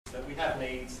we have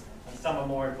needs, and some are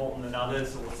more important than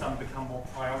others, or some become more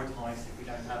prioritised if we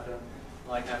don't have them,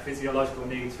 like our physiological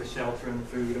needs for shelter and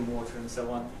food and water and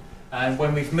so on. And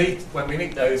when we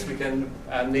meet those, we can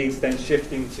needs then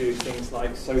shift into things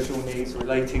like social needs,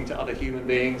 relating to other human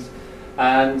beings.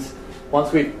 And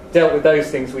once we've dealt with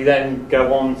those things, we then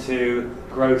go on to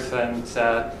growth and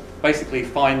basically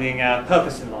finding our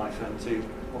purpose in life and to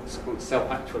what's called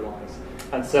self-actualize.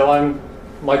 And so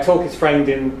my talk is framed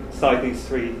inside these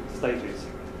three stages.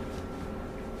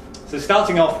 So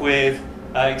starting off with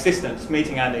existence,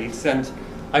 meeting our needs, and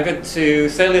I'm going to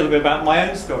say a little bit about my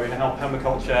own story and how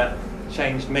permaculture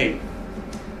changed me.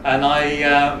 And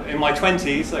in my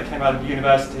 20s, I came out of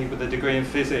university with a degree in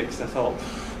physics. I thought,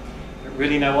 I don't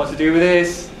really know what to do with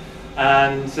this.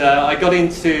 And I got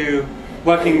into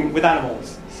working with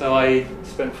animals. So I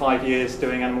spent 5 years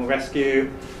doing animal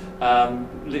rescue,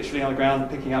 literally on the ground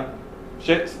picking up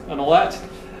shit and all that.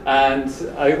 And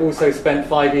I also spent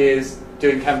 5 years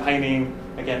doing campaigning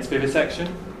against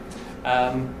vivisection.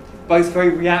 Both very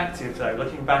reactive though,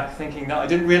 looking back thinking that I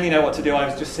didn't really know what to do. I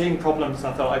was just seeing problems and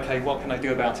I thought, okay, what can I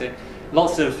do about it?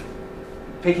 Lots of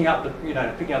picking up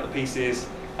the pieces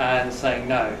and saying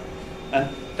no. And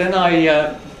then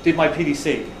I did my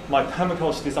PDC, my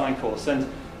permaculture design course, and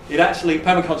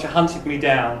permaculture hunted me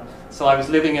down. So I was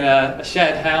living in a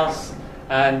shared house,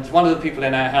 and one of the people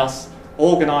in our house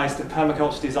organised a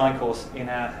permaculture design course in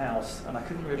our house, and I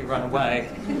couldn't really run away.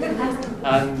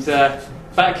 And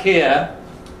back here,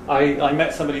 I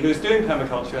met somebody who was doing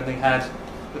permaculture, and they had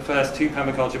the first 2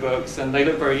 permaculture books, and they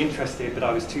looked very interested, but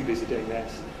I was too busy doing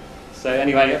this. So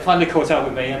anyway, it finally caught up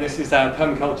with me, and this is our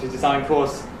permaculture design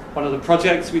course, one of the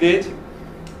projects we did.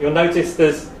 You'll notice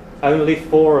there's only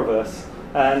 4 of us,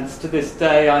 and to this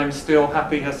day I'm still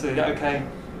happy. I said, okay,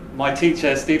 my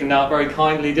teacher, Stephen Nart, very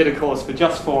kindly did a course for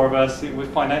just 4 of us. It was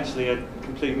financially a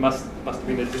complete must have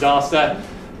been a disaster,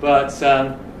 but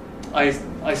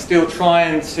I still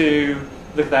trying to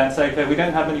look at that and say, okay, we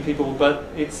don't have many people, but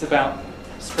it's about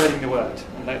spreading the word,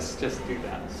 and let's just do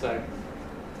that. So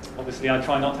obviously I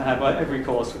try not to have every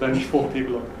course with only 4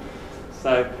 people on.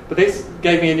 But this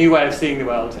gave me a new way of seeing the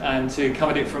world, and to come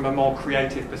at it from a more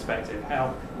creative perspective.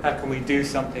 How can we do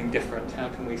something different? How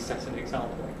can we set an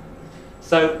example?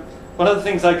 So one of the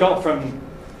things I got from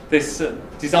this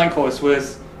design course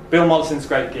was Bill Mollison's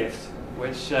great gift,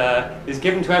 which is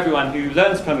given to everyone who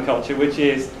learns permaculture, which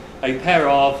is a pair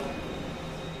of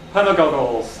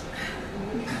permagoggles.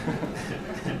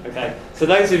 Okay, so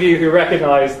those of you who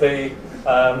recognise the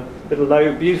little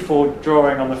low, beautiful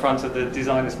drawing on the front of the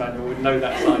designer's manual would know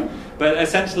that sign. But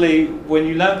essentially, when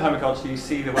you learn permaculture, you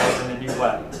see the world in a new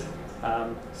way.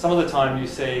 Some of the time you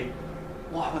see,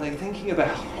 what were they thinking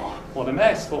about? Oh, what a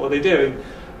mess, what were they doing?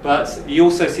 But you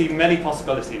also see many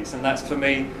possibilities, and that's, for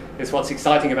me, is what's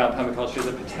exciting about permaculture,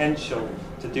 the potential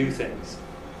to do things.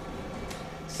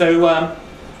 So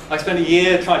I spent a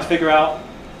year trying to figure out,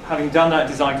 having done that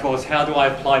design course, how do I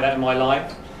apply that in my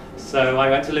life? So I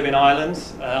went to live in Ireland,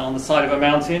 on the side of a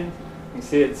mountain. You can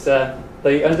see it's,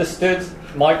 they understood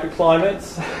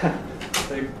microclimates.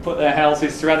 They put their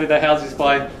houses, surrounded their houses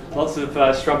by lots of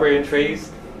shrubbery and trees.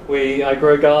 I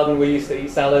grew a garden. We used to eat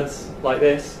salads like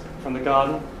this from the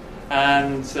garden.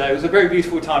 And it was a very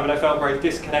beautiful time, but I felt very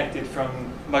disconnected from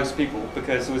most people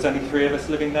because there was only 3 of us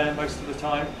living there most of the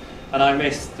time. And I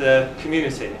missed the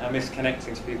community. I missed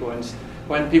connecting to people. And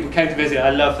when people came to visit, I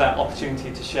loved that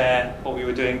opportunity to share what we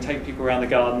were doing, take people around the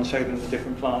garden, show them the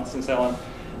different plants and so on,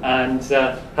 and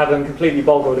have them completely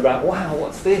boggled about, wow,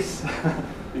 what's this?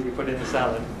 You could put in the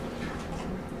salad.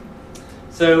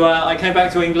 So I came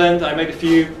back to England. I made a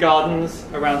few gardens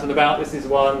around and about. This is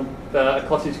one, a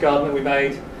cottage garden that we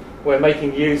made. We're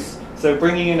making use, so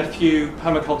bringing in a few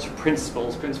permaculture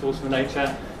principles for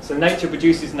nature. So nature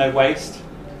produces no waste.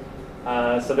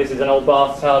 So this is an old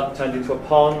bathtub turned into a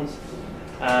pond.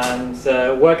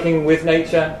 And working with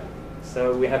nature.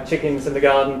 So we have chickens in the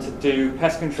garden to do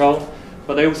pest control,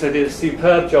 but they also did a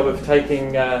superb job of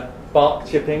taking bark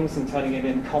chippings and turning it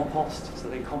into compost. So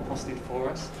they composted for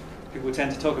us. People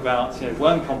tend to talk about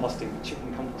worm composting, but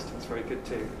chicken composting is very good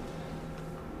too.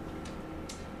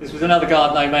 This was another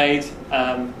garden I made.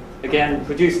 Again,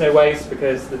 produced no waste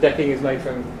because the decking is made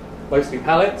from mostly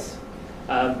pallets.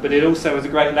 But it also was a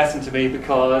great lesson to me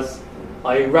because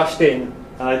I rushed in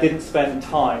and I didn't spend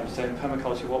time. So in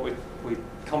permaculture, what we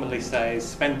commonly say is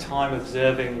spend time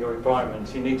observing your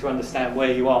environment. You need to understand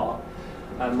where you are.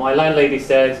 And my landlady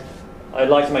said, I'd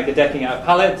like to make a decking out of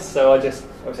pallets, so I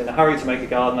was in a hurry to make a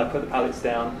garden. I put the pallets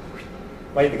down,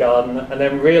 made the garden, and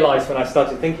then realised when I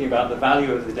started thinking about the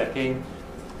value of the decking,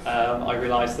 I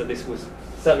realised that this was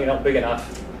certainly not big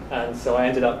enough, and so I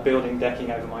ended up building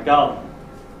decking over my garden.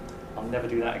 I'll never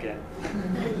do that again.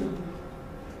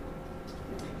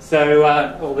 So,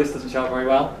 well, this doesn't show up very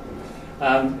well.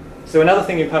 So another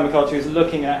thing in permaculture is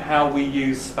looking at how we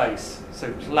use space.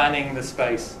 So planning the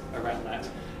space around that.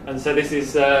 And so this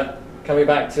is coming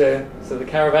back to the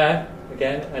caravan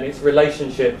again, and its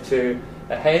relationship to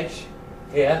a hedge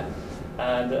here,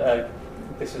 and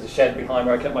this was a shed behind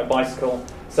where I kept my bicycle.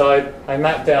 So I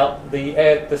mapped out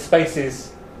the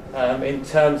spaces in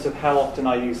terms of how often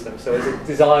I use them. So there's a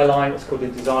desire line, what's called a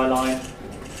desire line,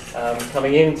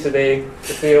 coming into the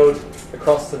field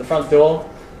across to the front door,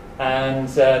 and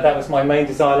that was my main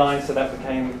desire line, so that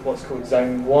became what's called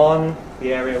zone 1,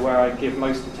 the area where I give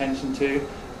most attention to,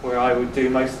 where I would do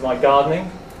most of my gardening.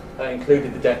 That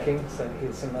included the decking, so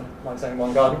here's my zone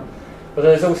 1 garden. But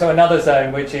there's also another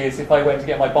zone, which is if I went to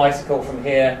get my bicycle from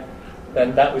here,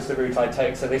 then that was the route I'd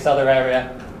take. So this other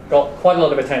area got quite a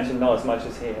lot of attention, not as much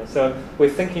as here. So we're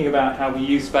thinking about how we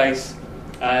use space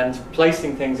and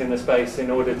placing things in the space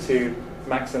in order to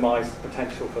maximise the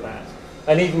potential for that.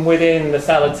 And even within the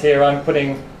salads here, I'm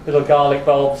putting little garlic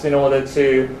bulbs in order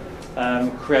to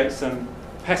create some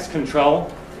pest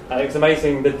control. It's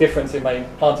amazing the difference in my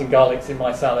planting garlics in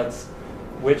my salads,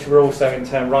 which were also in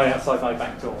turn right outside my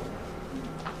back door.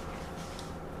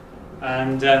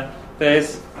 And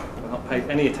there's, I've not paid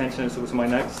any attention at all to my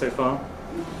notes so far.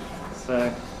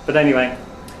 So, but anyway,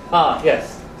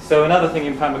 yes. So another thing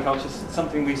in permaculture,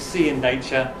 something we see in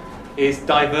nature, is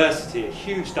diversity, a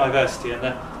huge diversity. And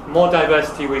the more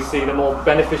diversity we see, the more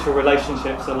beneficial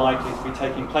relationships are likely to be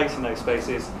taking place in those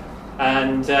spaces.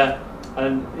 And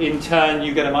in turn,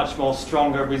 you get a much more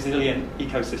stronger, resilient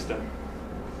ecosystem.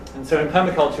 And so in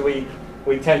permaculture,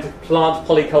 we tend to plant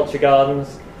polyculture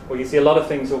gardens, where you see a lot of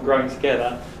things all growing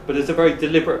together, but there's a very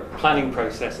deliberate planning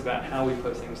process about how we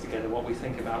put things together, what we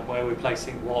think about, where we're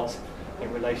placing what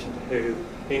in relation to who,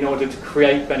 in order to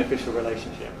create beneficial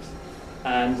relationships.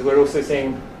 And we're also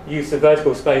seeing use of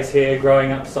vertical space here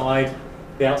growing outside,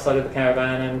 the outside of the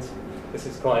caravan, and this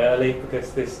is quite early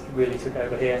because this really took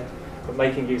over here, but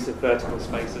making use of vertical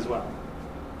space as well.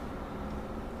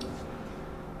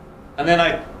 And then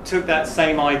I took that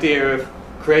same idea of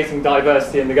creating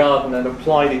diversity in the garden and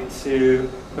applied it to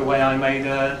the way I made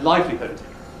a livelihood.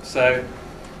 So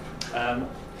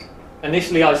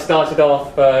initially I started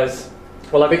off as,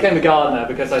 well, I became a gardener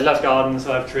because I love gardens,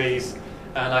 I love trees,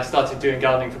 and I started doing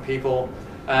gardening for people,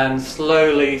 and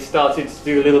slowly started to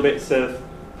do little bits of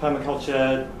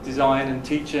permaculture design and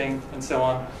teaching and so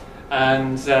on.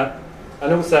 And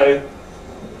also,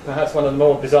 perhaps one of the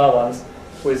more bizarre ones,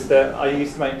 was that I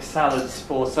used to make salads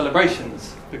for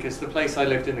celebrations, because the place I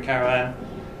lived in, the caravan,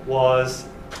 was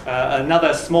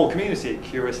another small community,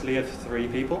 curiously, of 3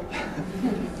 people.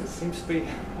 It seems to be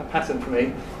a pattern for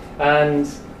me. And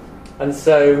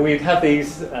so we'd have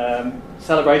these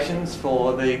celebrations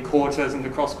for the quarters and the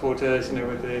cross quarters, you know,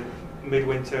 with the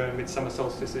midwinter and midsummer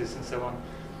solstices and so on.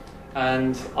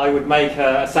 And I would make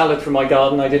a salad from my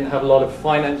garden. I didn't have a lot of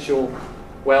financial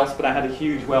wealth, but I had a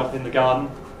huge wealth in the garden.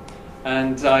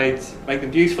 And I'd make them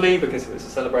beautifully because it was a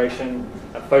celebration.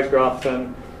 I'd photograph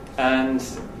them. And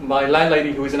my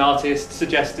landlady, who was an artist,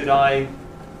 suggested I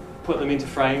put them into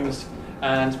frames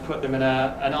and put them in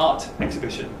an art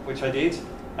exhibition, which I did.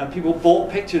 And people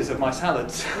bought pictures of my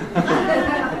salads.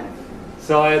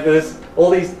 So there's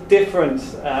all these different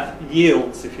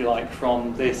yields, if you like,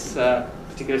 from this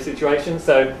particular situation.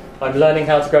 So I'm learning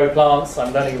how to grow plants.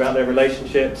 I'm learning about their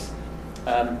relationships.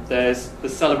 There's the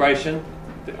celebration,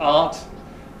 the art.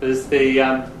 There's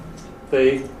the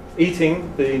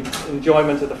eating, the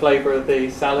enjoyment of the flavour of the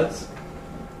salads.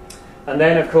 And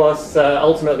then, of course,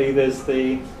 ultimately there's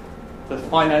the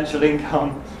financial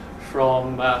income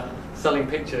from selling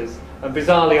pictures. And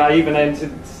bizarrely, I even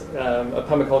entered a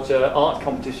permaculture art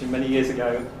competition many years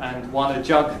ago and won a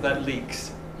jug that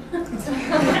leaks.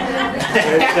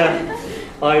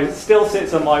 It still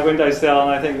sits on my windowsill,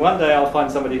 and I think one day I'll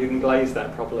find somebody who can glaze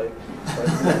that properly.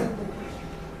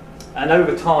 And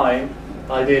over time,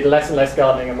 I did less and less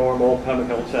gardening and more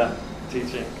permaculture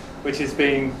teaching, which has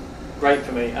been great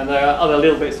for me. And there are other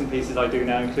little bits and pieces I do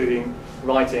now, including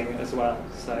writing as well.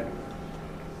 So.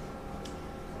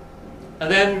 And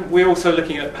then we're also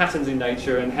looking at patterns in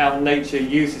nature and how nature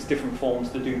uses different forms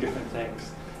to do different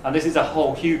things. And this is a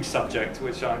whole huge subject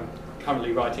which I'm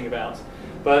currently writing about.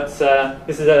 But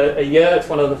this is a yurt,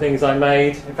 one of the things I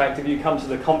made. In fact, if you come to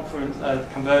the conference,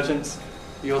 Convergence,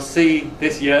 you'll see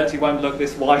this yurt. It won't look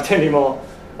this white anymore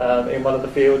in one of the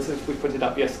fields. We put it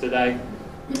up yesterday.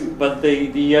 But the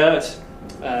yurt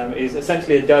is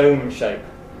essentially a dome shape.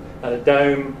 And a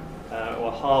dome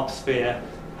or half sphere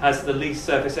has the least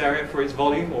surface area for its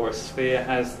volume, or a sphere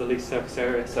has the least surface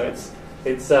area. So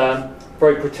It's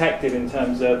very protective in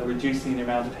terms of reducing the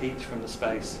amount of heat from the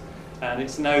space. And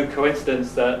it's no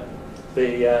coincidence that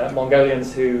the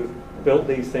Mongolians who built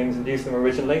these things and used them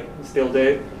originally, and still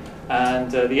do,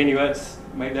 and the Inuits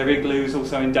make their igloos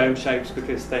also in dome shapes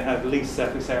because they have least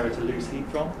surface area to lose heat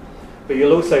from. But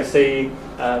you'll also see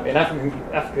in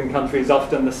African countries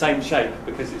often the same shape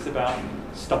because it's about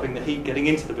stopping the heat getting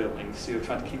into the building, so you're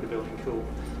trying to keep the building cool.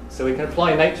 So we can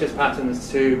apply nature's patterns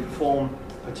to perform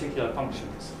particular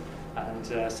functions,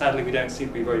 and sadly we don't seem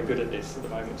to be very good at this at the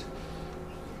moment.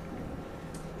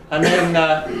 And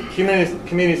then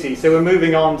community, so we're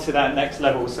moving on to that next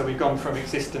level, so we've gone from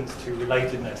existence to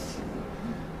relatedness.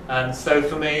 And so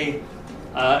for me,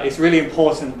 it's really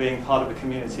important being part of a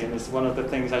community, and it's one of the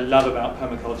things I love about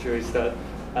permaculture is that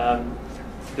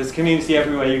there's community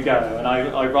everywhere you go. And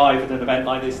I arrive at an event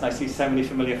like this and I see so many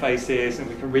familiar faces, and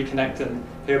we can reconnect and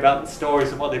hear about the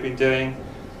stories of what they've been doing.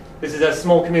 This is a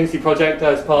small community project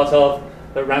I was part of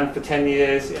that ran for 10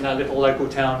 years in our little local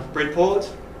town, Bridport.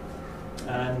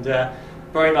 And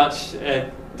very much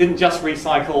didn't just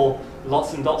recycle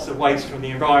lots and lots of waste from the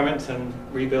environment and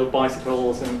rebuild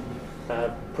bicycles and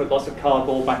put lots of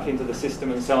cardboard back into the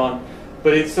system and so on,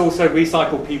 but it's also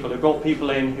recycled people. It brought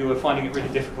people in who were finding it really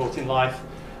difficult in life,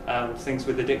 things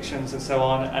with addictions and so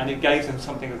on, and it gave them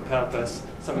something of purpose,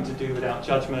 something to do without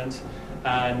judgment,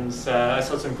 and I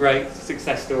saw some great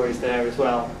success stories there as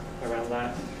well around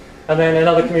that. And then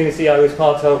another community I was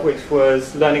part of, which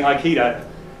was learning Aikido,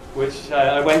 which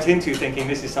I went into thinking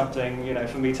this is something, you know,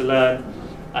 for me to learn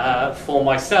for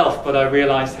myself, but I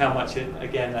realised how much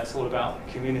again, that's all about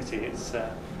community. It's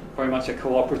very much a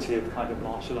cooperative kind of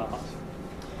martial art.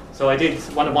 So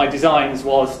one of my designs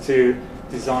was to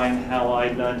design how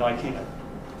I learned Aikido.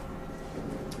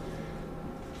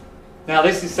 Now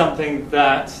this is something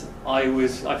that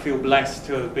I feel blessed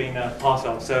to have been a part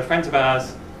of. So friends of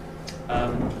ours,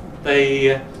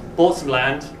 they bought some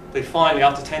land. They finally,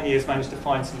 after 10 years, managed to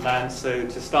find some land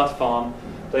to start a farm.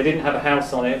 They didn't have a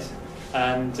house on it,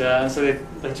 and so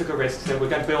they took a risk. So we're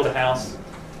going to build a house,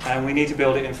 and we need to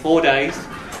build it in 4 days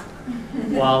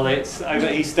while it's over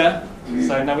Easter.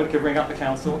 So nobody can ring up the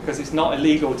council because it's not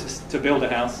illegal to build a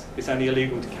house. It's only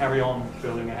illegal to carry on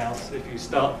building a house if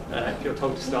you're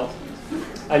told to stop.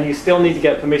 And you still need to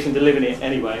get permission to live in it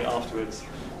anyway afterwards.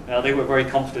 Now they were very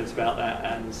confident about that,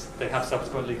 and they have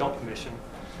subsequently got permission.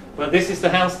 But this is the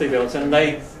house they built, and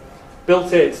they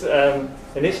built it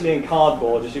initially in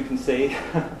cardboard, as you can see,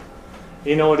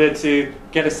 in order to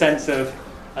get a sense of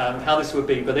how this would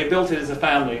be. But they built it as a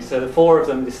family, so the four of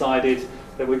them decided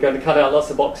that we're going to cut out lots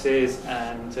of boxes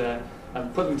and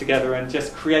put them together and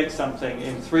just create something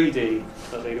in 3D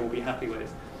that they'd all be happy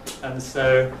with. And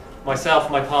so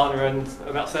myself, my partner, and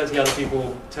about 30 other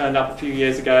people turned up a few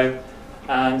years ago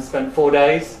and spent 4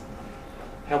 days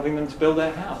helping them to build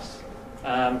their house.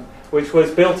 Which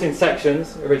was built in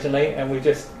sections originally, and we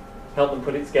just helped them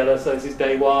put it together. So this is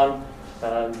day one.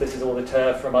 This is all the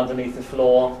turf from underneath the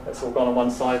floor. That's all gone on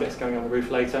one side. That's going on the roof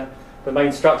later. The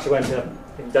main structure went up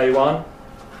in day one.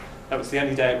 That was the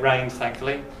only day it rained,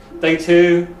 thankfully. Day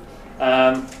two,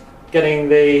 starting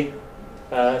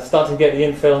to get the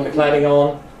infill and the cladding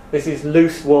on. This is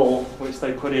loose wool, which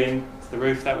they put in to the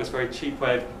roof. That was a very cheap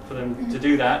way for them to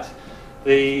do that.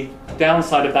 The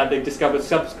downside of that they've discovered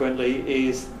subsequently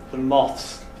is the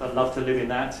moths that love to live in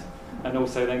that and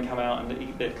also then come out and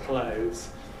eat their clothes.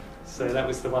 So that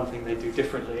was the one thing they do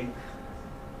differently.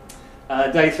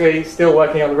 Day three, still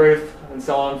working on the roof and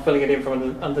so on, filling it in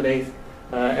from underneath.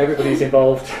 Everybody's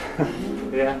involved.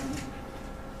 Yeah.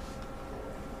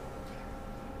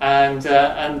 And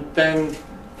then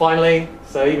finally,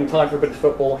 so even time for a bit of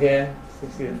football here. You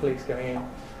can see the fleece going in.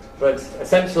 But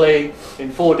essentially,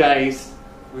 in 4 days,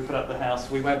 we put up the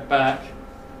house. We went back.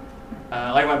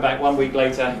 I went back 1 week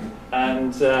later,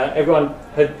 and everyone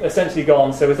had essentially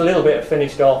gone. So it was a little bit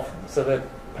finished off. So the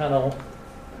panel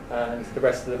and the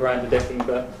rest of the veranda decking,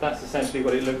 but that's essentially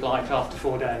what it looked like after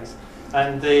 4 days.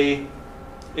 And the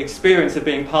experience of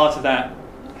being part of that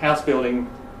house building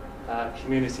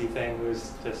community thing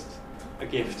was just a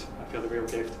gift. I feel the real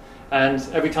gift. And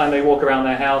every time they walk around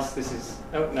their house,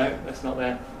 oh no, that's not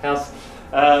their house,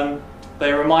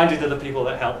 they're reminded of the people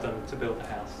that helped them to build the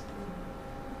house.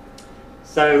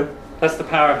 So that's the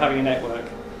power of having a network.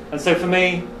 And so for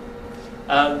me,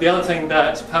 the other thing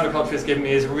that permaculture has given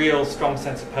me is a real strong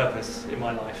sense of purpose in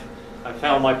my life. I've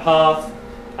found my path,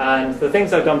 and the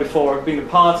things I've done before have been a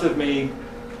part of me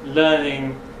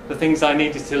learning the things I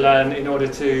needed to learn in order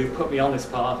to put me on this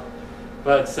path.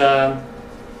 But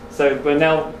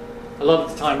now, a lot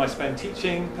of the time I spend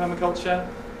teaching permaculture.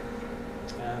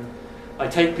 I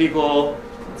take people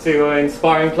to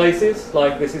inspiring places,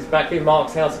 like this is back in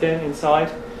Mark's house again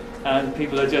inside, and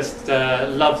people are just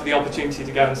love the opportunity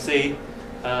to go and see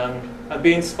and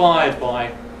be inspired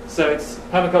by. So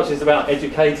permaculture is about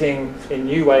educating in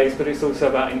new ways, but it's also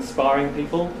about inspiring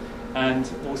people and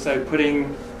also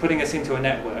putting us into a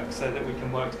network so that we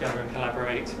can work together and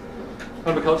collaborate.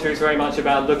 Permaculture is very much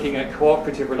about looking at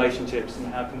cooperative relationships and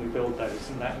how can we build those,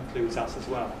 and that includes us as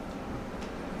well.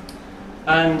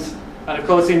 And of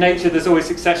course, in nature, there's always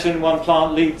succession. One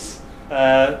plant leads,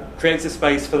 creates a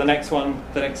space for the next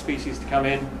species to come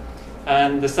in,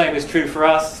 and the same is true for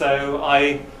us. So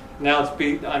I'm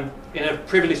in a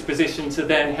privileged position to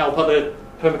then help other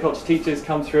permaculture teachers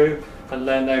come through and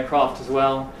learn their craft as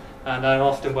well. And I'm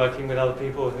often working with other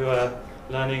people who are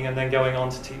learning and then going on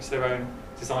to teach their own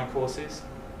design courses.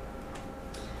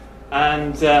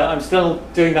 And I'm still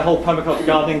doing the whole permaculture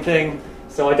gardening thing.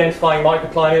 So identifying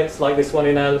microclimates like this one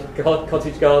in our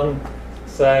cottage garden.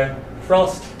 So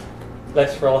frost,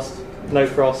 less frost, no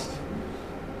frost.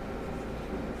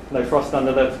 No frost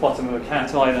under the bottom of a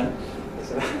cat either.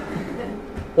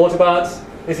 Water buds.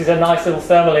 This is a nice little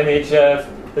thermal image of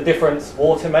the difference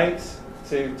water makes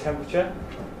to temperature.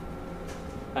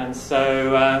 And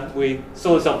so we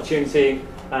saw this opportunity,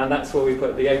 and that's where we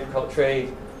put the apricot tree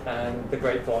and the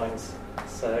grapevines.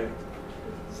 So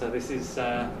this is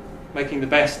making the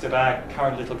best of our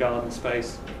current little garden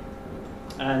space.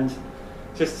 And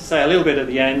just to say a little bit at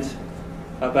the end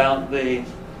about the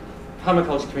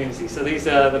permaculture community. So these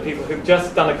are the people who've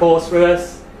just done a course with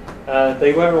us.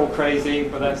 They were all crazy,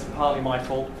 but that's partly my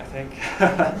fault, I think.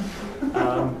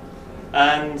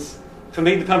 And for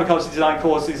me, the permaculture design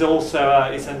course is also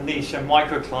it's a niche, a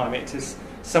microclimate. It's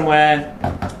somewhere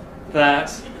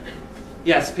that,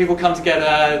 yes, people come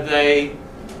together.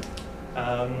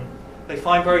 They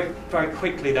find very, very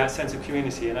quickly that sense of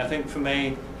community. And I think for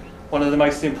me, one of the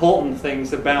most important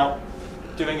things about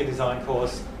doing a design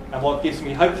course and what gives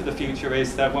me hope for the future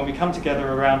is that when we come together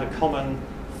around a common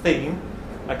theme,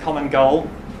 a common goal,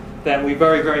 then we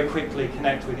very, very quickly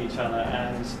connect with each other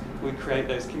and we create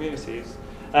those communities.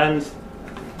 And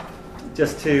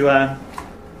just to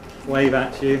wave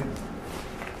at you,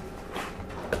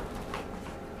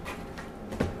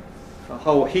 a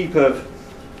whole heap of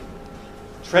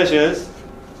treasures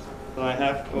that I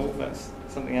have. Oh, that's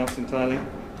something else entirely.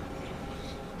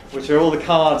 Which are all the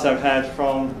cards I've had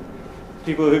from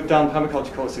people who've done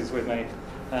permaculture courses with me,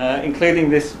 including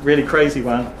this really crazy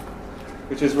one,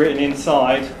 which is written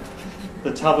inside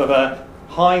the tub of a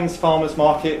Heinz Farmers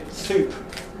Market soup,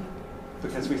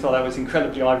 because we thought that was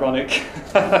incredibly ironic.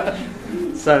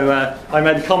 So I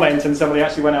made a comment and somebody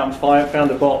actually went out and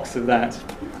found a box of that.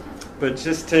 But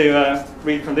just to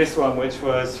read from this one, which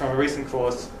was from a recent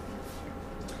course,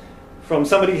 from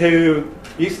somebody who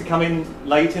used to come in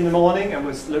late in the morning and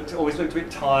always looked a bit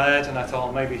tired, and I thought,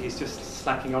 oh, maybe he's just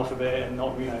slacking off a bit and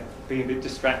not, being a bit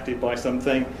distracted by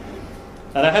something.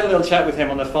 And I had a little chat with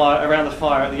him on the fire, around the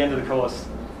fire at the end of the course,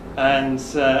 and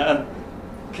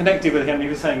connected with him. He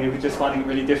was saying he was just finding it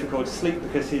really difficult to sleep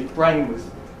because his brain was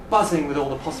buzzing with all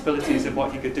the possibilities of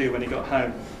what he could do when he got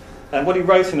home. And what he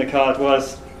wrote in the card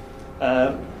was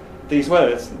these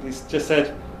words. He just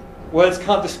said, "Words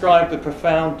can't describe the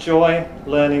profound joy,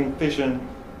 learning, vision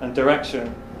and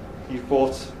direction you've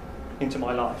brought into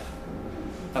my life."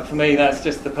 And for me, that's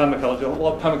just the permaculture,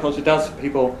 what permaculture does for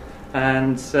people,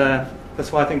 and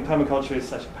that's why I think permaculture is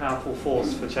such a powerful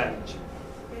force for change.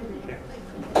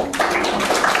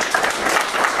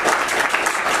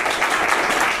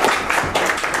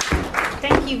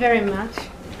 Thank you very much.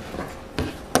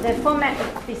 The format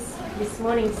of this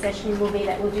morning's session will be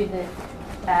that we'll do the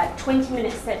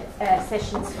 20-minute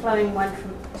sessions flowing one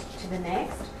to the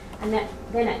next, and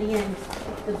then at the end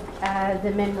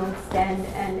the men will stand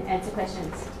and answer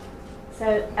questions.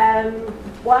 So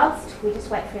whilst we just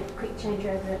wait for a quick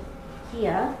changeover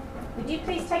here, would you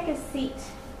please take a seat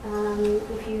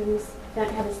if you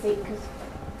don't have a seat, because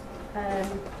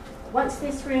once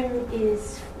this room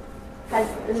has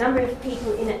the number of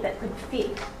people in it that could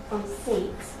fit on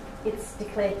seats, it's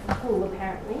declared full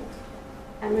apparently,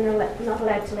 and we're not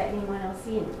allowed to let anyone else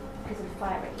in because of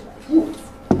fire regulations.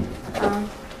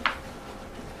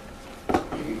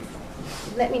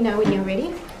 Let me know when you're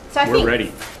ready. So we're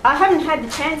ready. I haven't had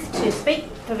the chance to speak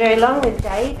for very long with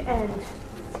Dave and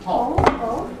Paul,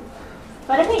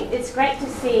 but I think it's great to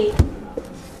see,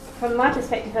 from my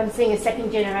perspective, I'm seeing a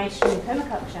second generation in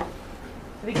permaculture,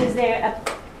 because they're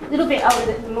a little bit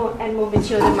older and more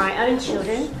mature than my own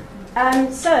children.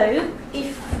 So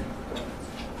if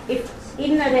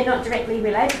even though they're not directly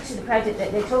related to the project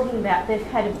that they're talking about, they've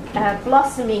had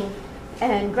blossoming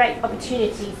and great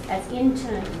opportunities as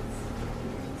interns.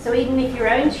 So even if your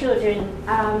own children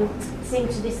seem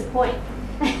to disappoint,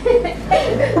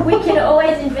 we can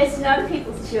always invest in other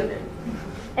people's children.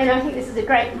 And I think this is a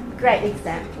great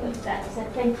example of that. So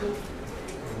thank you.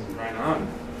 Right on.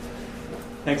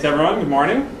 Thanks, everyone. Good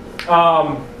morning.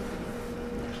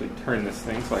 Actually turn this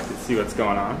thing so I can see what's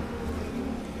going on.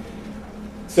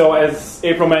 So as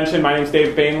April mentioned, my name's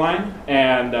Dave Boehnlein,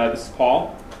 and this is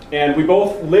Paul. And we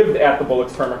both lived at the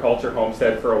Bullock's Permaculture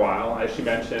Homestead for a while. As she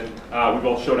mentioned, we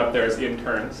both showed up there as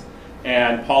interns.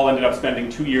 And Paul ended up spending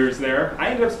 2 years there.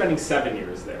 I ended up spending 7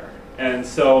 years there. And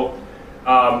so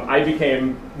I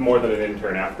became more than an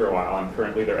intern after a while. I'm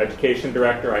currently their education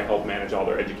director. I help manage all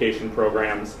their education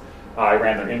programs. I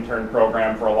ran their intern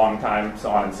program for a long time,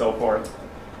 so on and so forth.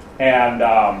 And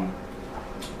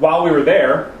while we were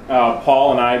there,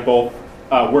 Paul and I both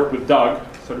worked with Doug,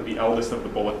 sort of the eldest of the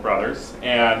Bullock brothers,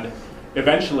 and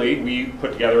eventually we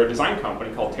put together a design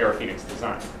company called Terra Phoenix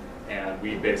Design. And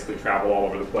we basically travel all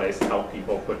over the place and help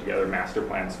people put together master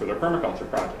plans for their permaculture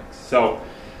projects. So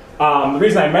the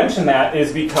reason I mention that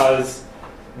is because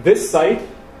this site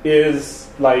is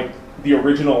like the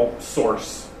original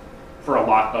source for a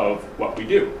lot of what we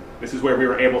do. This is where we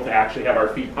were able to actually have our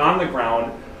feet on the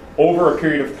ground over a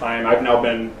period of time. I've now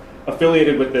been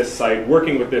affiliated with this site,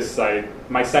 working with this site.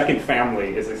 My second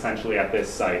family is essentially at this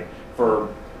site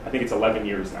for, I think it's 11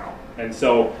 years now. And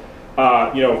so,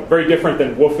 very different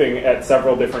than woofing at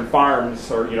several different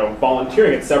farms or,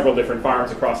 volunteering at several different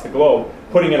farms across the globe,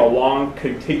 putting in a long,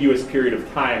 contiguous period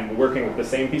of time working with the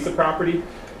same piece of property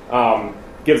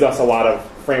gives us a lot of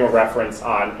frame of reference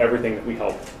on everything that we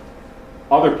help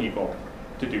other people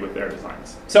to do with their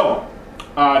designs. So,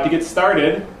 to get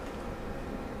started,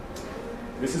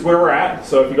 this is where we're at.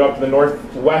 So if you go up to the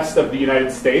northwest of the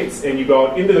United States and you go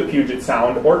out into the Puget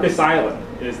Sound, Orcas Island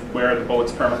is where the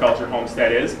Bullock's Permaculture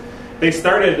Homestead is. They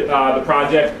started the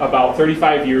project about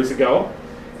 35 years ago,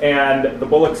 and the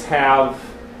Bullocks have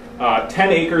 10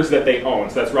 acres that they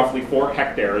own. So that's roughly 4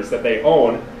 hectares that they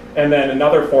own, and then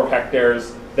another 4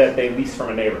 hectares that they lease from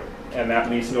a neighbor. And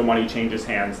that lease, no money changes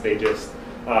hands. They just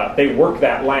they work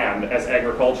that land as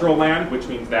agricultural land, which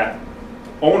means that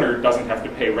owner doesn't have to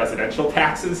pay residential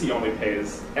taxes. He only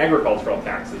pays agricultural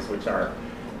taxes, which are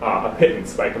a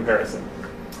pittance by comparison.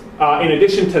 In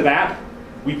addition to that,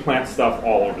 we plant stuff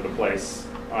all over the place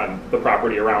on the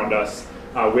property around us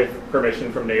with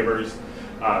permission from neighbors,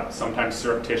 sometimes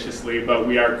surreptitiously, but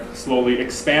we are slowly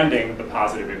expanding the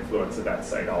positive influence of that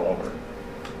site all over.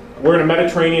 We're in a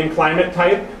Mediterranean climate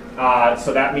type,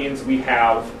 so that means we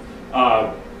have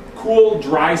cool,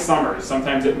 dry summers.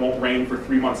 Sometimes it won't rain for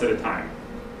 3 months at a time.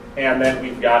 And then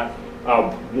we've got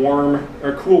warm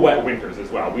or cool, wet winters as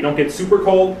well. We don't get super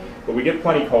cold, but we get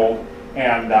plenty cold,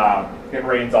 and it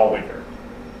rains all winter.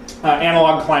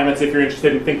 Analog climates, if you're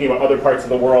interested in thinking about other parts of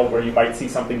the world where you might see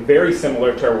something very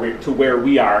similar to where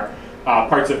we are,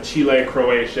 parts of Chile,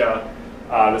 Croatia,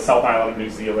 the South Island of New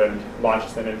Zealand,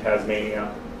 Launceston in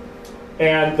Tasmania.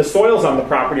 And the soils on the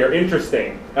property are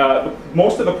interesting.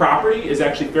 Most of the property is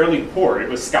actually fairly poor. It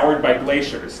was scoured by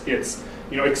glaciers. It's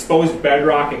exposed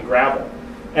bedrock and gravel.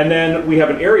 And then we have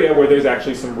an area where there's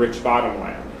actually some rich bottom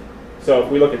land. So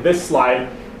if we look at this slide,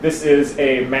 this is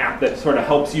a map that sort of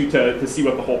helps you to see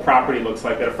what the whole property looks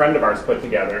like that a friend of ours put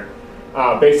together.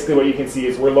 Basically what you can see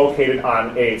is we're located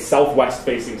on a southwest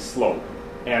facing slope.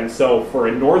 And so for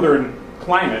a northern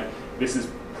climate, this is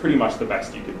pretty much the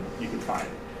best you can find.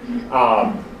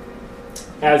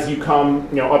 As you come,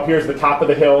 up here's the top of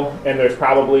the hill, and there's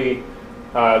probably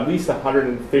at least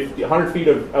 100 feet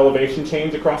of elevation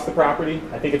change across the property.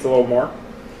 I think it's a little more.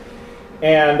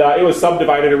 And it was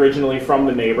subdivided originally from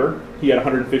the neighbor. He had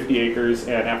 150 acres,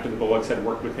 and after the Bullocks had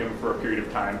worked with him for a period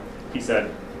of time, he said,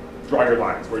 draw your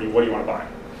lines. What do you want to buy?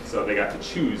 So they got to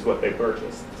choose what they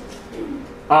purchased.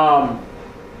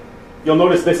 You'll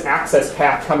notice this access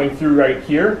path coming through right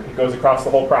here. It goes across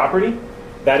the whole property.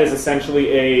 That is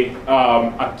essentially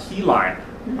a key line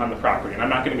on the property. And I'm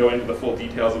not going to go into the full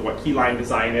details of what key line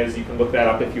design is. You can look that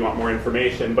up if you want more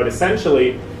information. But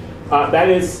essentially, that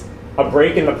is a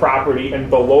break in the property, and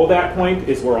below that point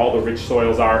is where all the rich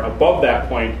soils are. Above that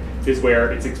point is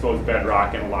where it's exposed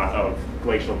bedrock and a lot of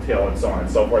glacial till and so on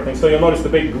and so forth. And so you'll notice the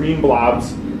big green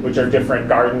blobs, which are different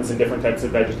gardens and different types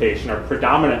of vegetation, are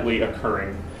predominantly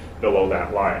occurring below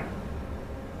that line.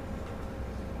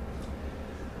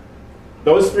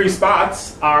 Those 3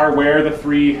 spots are where the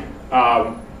 3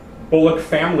 Bullock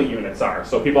family units are.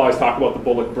 So people always talk about the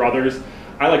Bullock brothers.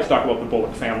 I like to talk about the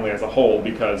Bullock family as a whole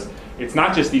because it's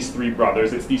not just these 3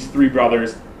 brothers, it's these 3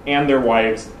 brothers and their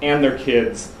wives and their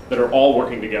kids that are all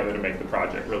working together to make the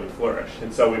project really flourish.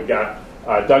 And so we've got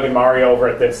Doug and Mario over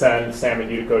at this end, Sam and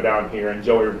Yuko down here, and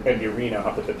Joey and Irina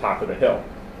up at the top of the hill.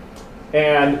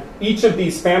 And each of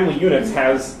these family units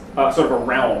has sort of a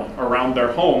realm around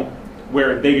their home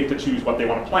where they get to choose what they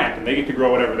want to plant, and they get to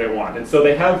grow whatever they want. And so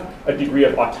they have a degree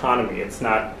of autonomy. It's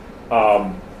not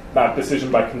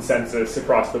decision by consensus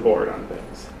across the board on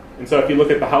things. And so if you look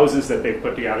at the houses that they've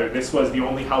put together, this was the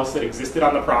only house that existed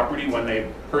on the property when they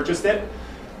purchased it,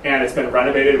 and it's been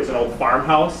renovated. It was an old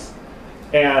farmhouse,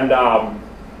 and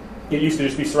it used to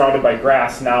just be surrounded by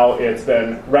grass. Now it's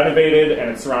been renovated, and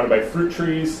it's surrounded by fruit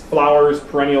trees, flowers,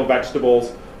 perennial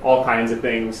vegetables, all kinds of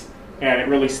things. And it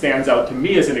really stands out to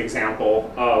me as an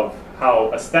example of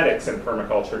how aesthetics and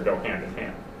permaculture go hand in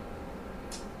hand.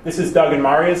 This is Doug and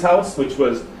Maria's house, which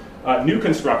was new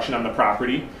construction on the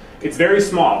property. It's very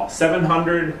small,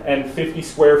 750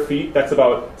 square feet. That's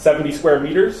about 70 square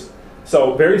meters.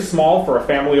 So very small for a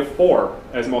family of 4,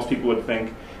 as most people would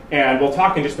think. And we'll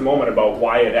talk in just a moment about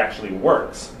why it actually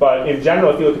works. But in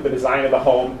general, if you look at the design of the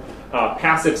home,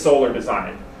 passive solar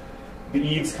design. The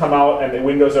eaves come out and the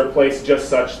windows are placed just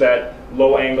such that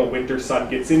low-angle winter sun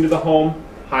gets into the home.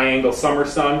 High-angle summer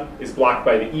sun is blocked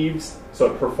by the eaves,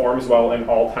 so it performs well in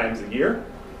all times of year.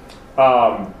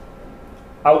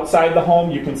 Outside the home,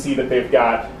 you can see that they've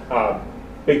got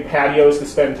big patios to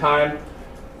spend time.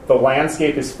 The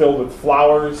landscape is filled with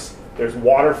flowers. There's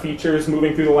water features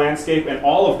moving through the landscape, and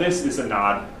all of this is a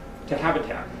nod to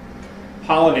habitat.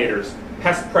 Pollinators,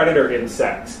 pest predator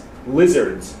insects,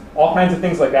 lizards, all kinds of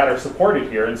things like that are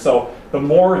supported here. And so the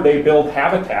more they build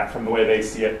habitat from the way they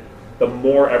see it, the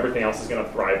more everything else is going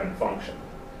to thrive and function.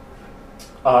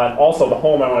 And also the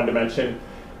home I wanted to mention,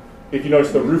 if you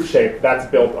notice the roof shape, that's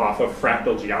built off of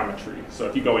fractal geometry. So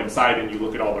if you go inside and you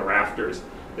look at all the rafters,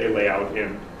 they lay out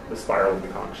in the spiral of the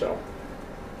conch shell.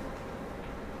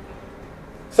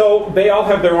 So they all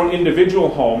have their own individual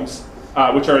homes,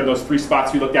 which are in those 3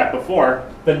 spots we looked at before.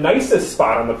 The nicest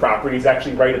spot on the property is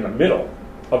actually right in the middle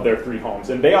of their 3 homes.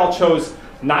 And they all chose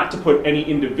not to put any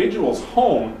individual's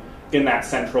home in that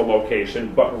central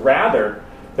location, but rather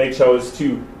they chose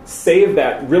to save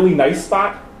that really nice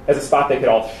spot as a spot they could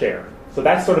all share. So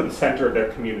that's sort of the center of their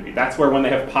community. That's where when they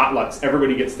have potlucks,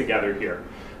 everybody gets together here.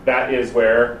 That is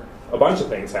where a bunch of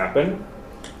things happen.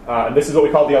 This is what we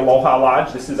call the Aloha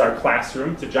Lodge. This is our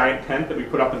classroom. It's a giant tent that we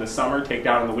put up in the summer, take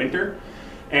down in the winter.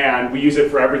 And we use it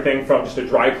for everything from just a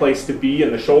dry place to be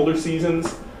in the shoulder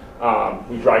seasons.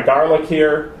 We dry garlic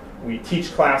here. We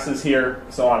teach classes here,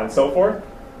 so on and so forth.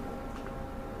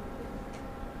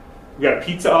 We got a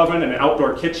pizza oven and an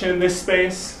outdoor kitchen in this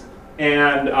space.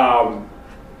 And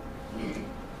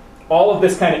all of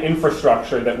this kind of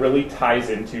infrastructure that really ties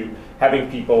into having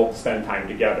people spend time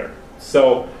together.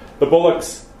 So the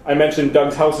Bullocks, I mentioned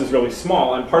Doug's house is really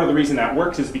small, and part of the reason that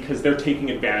works is because they're taking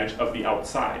advantage of the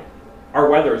outside. Our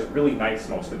weather is really nice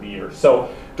most of the year.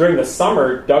 So during the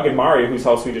summer, Doug and Mario, whose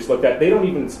house we just looked at, they don't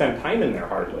even spend time in there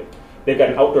hardly. They've got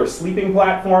an outdoor sleeping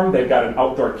platform, they've got an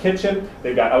outdoor kitchen,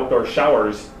 they've got outdoor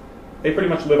showers. They pretty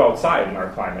much live outside in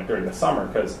our climate during the summer,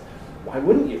 because why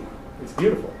wouldn't you? It's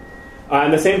beautiful.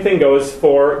 And the same thing goes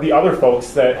for the other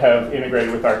folks that have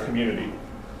integrated with our community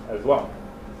as well.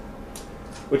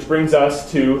 Which brings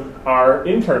us to our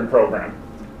intern program.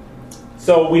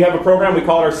 So we have a program, we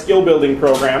call it our skill building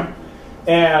program.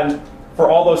 And for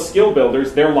all those skill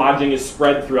builders, their lodging is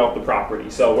spread throughout the property.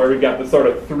 So where we've got the sort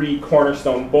of 3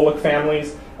 cornerstone Bullock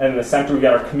families, and in the center we've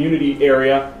got our community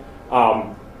area.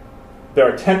 There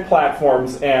are tent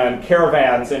platforms and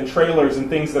caravans and trailers and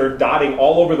things that are dotting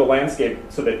all over the landscape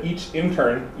so that each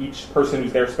intern, each person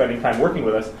who's there spending time working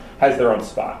with us, has their own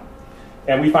spot.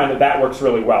 And we find that that works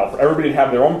really well for everybody to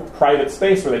have their own private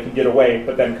space where they can get away,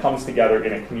 but then comes together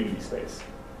in a community space.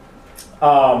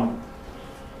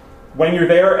 When you're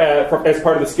there as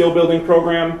part of the skill building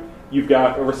program, you've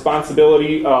got a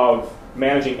responsibility of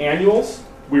managing annuals.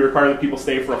 We require that people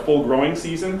stay for a full growing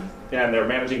season, and they're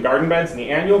managing garden beds in the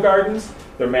annual gardens.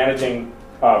 They're managing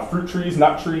fruit trees,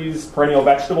 nut trees, perennial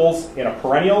vegetables in a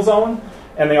perennial zone,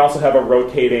 and they also have a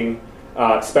rotating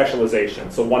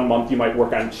specialization. So one month you might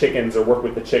work on chickens or work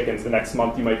with the chickens. The next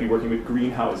month you might be working with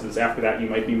greenhouses. After that you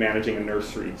might be managing a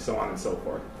nursery, so on and so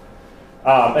forth.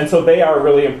 And so they are a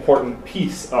really important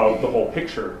piece of the whole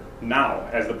picture now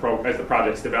as the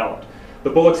project's developed. The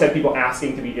Bullocks had people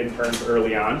asking to be interns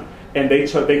early on, and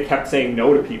they kept saying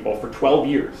no to people for 12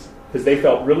 years because they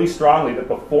felt really strongly that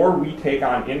before we take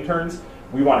on interns,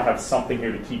 we want to have something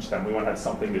here to teach them. We want to have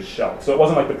something to show. So it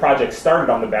wasn't like the project started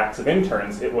on the backs of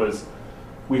interns. It was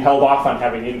we held off on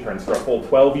having interns for a full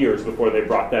 12 years before they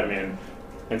brought them in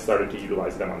and started to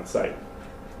utilize them on the site.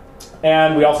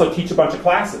 And we also teach a bunch of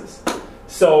classes.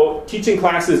 So teaching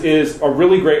classes is a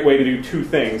really great way to do two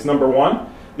things. Number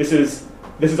one, this is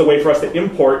a way for us to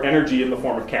import energy in the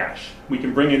form of cash. We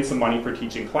can bring in some money for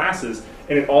teaching classes,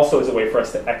 and it also is a way for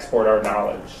us to export our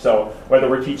knowledge. So whether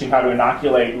we're teaching how to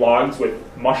inoculate logs with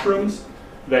mushrooms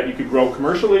that you could grow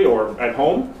commercially or at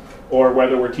home, or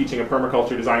whether we're teaching a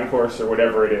permaculture design course or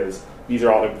whatever it is, these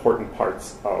are all important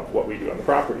parts of what we do on the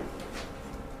property.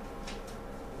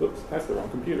 Oops, that's the wrong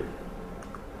computer.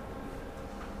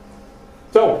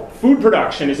 So food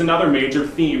production is another major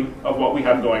theme of what we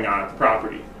have going on at the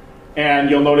property. And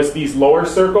you'll notice these lower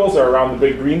circles are around the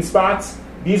big green spots.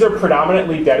 These are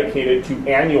predominantly dedicated to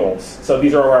annuals. So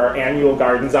these are where our annual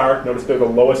gardens are. Notice they're the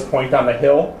lowest point on the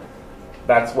hill.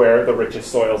 That's where the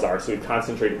richest soils are. So we've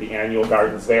concentrated the annual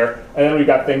gardens there. And then we've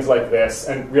got things like this.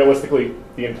 And realistically,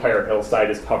 the entire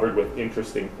hillside is covered with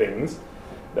interesting things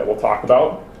that we'll talk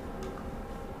about.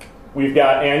 We've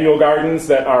got annual gardens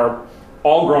that are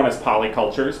all grown as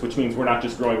polycultures, which means we're not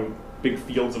just growing big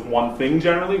fields of one thing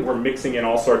generally. We're mixing in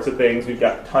all sorts of things. We've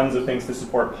got tons of things to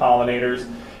support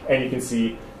pollinators. And you can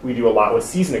see we do a lot with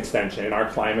season extension. In our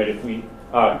climate, if we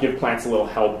give plants a little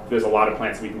help, there's a lot of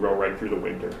plants we can grow right through the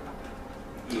winter.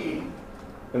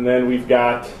 And then we've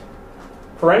got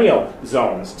perennial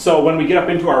zones. So when we get up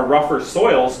into our rougher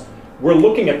soils, we're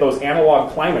looking at those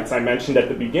analog climates I mentioned at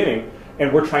the beginning,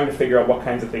 and we're trying to figure out what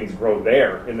kinds of things grow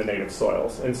there in the native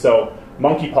soils. And so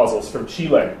monkey puzzles from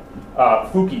Chile,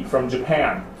 fuki from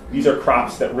Japan, these are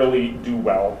crops that really do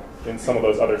well in some of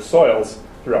those other soils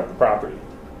throughout the property.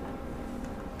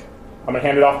 I'm going to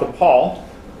hand it off to Paul,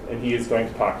 and he is going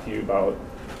to talk to you about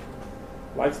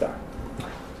livestock.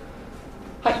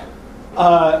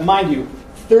 Hi. Mind you,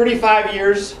 35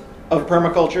 years of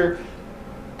permaculture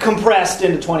compressed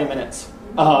into 20 minutes.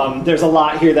 There's a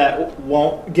lot here that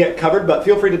won't get covered, but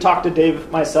feel free to talk to Dave,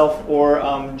 myself, or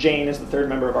Jane is the third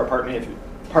member of our party if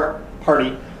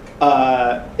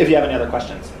you have any other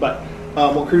questions. But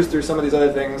we'll cruise through some of these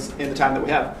other things in the time that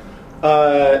we have.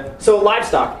 So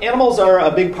livestock. Animals are a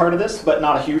big part of this, but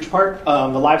not a huge part. The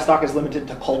livestock is limited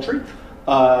to poultry.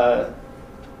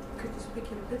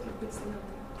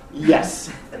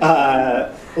 Yes.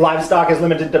 Livestock is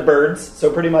limited to birds, so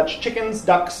pretty much chickens,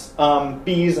 ducks,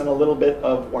 bees, and a little bit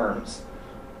of worms.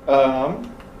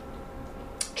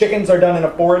 Chickens are done in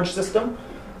a forage system.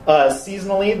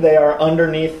 Seasonally, they are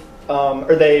underneath,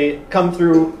 or they come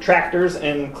through tractors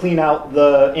and clean out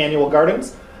the annual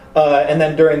gardens. And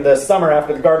then during the summer,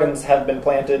 after the gardens have been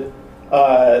planted,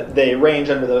 they range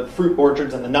under the fruit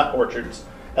orchards and the nut orchards.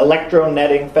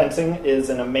 Electro-netting fencing is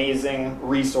an amazing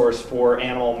resource for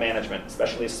animal management,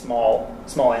 especially small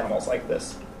animals like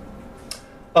this.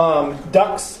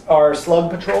 Ducks are slug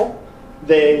patrol.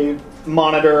 They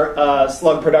monitor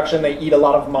slug production. They eat a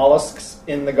lot of mollusks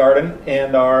in the garden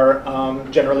and are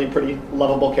generally pretty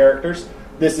lovable characters.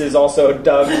 This is also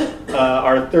Doug,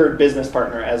 our third business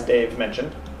partner, as Dave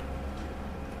mentioned.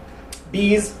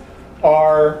 Bees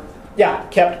are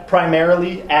kept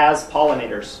primarily as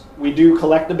pollinators. We do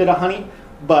collect a bit of honey,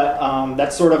 but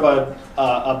that's sort of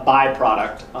a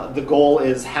byproduct. The goal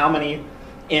is how many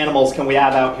animals can we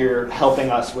have out here helping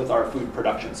us with our food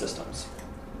production systems.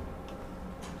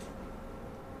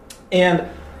 And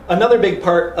another big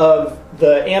part of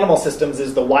the animal systems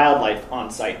is the wildlife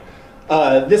on site.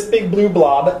 This big blue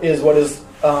blob is what is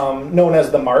known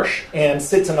as the marsh and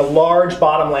sits in a large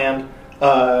bottomland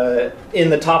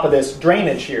in the top of this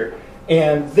drainage here.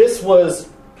 And this was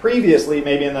previously,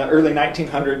 maybe in the early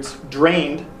 1900s,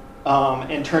 drained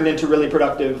and turned into really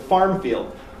productive farm field.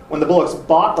 When the Bullocks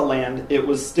bought the land, it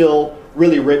was still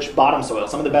really rich bottom soil,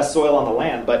 some of the best soil on the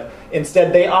land, but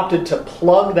instead they opted to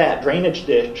plug that drainage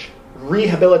ditch,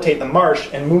 rehabilitate the marsh,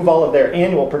 and move all of their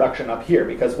annual production up here,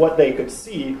 because what they could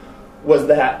see was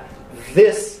that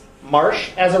this marsh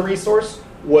as a resource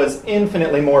was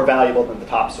infinitely more valuable than the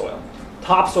topsoil.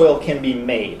 Topsoil can be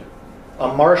made.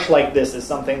 A marsh like this is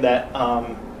something that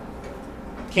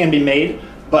can be made,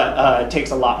 but it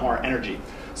takes a lot more energy.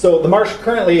 So the marsh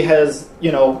currently has,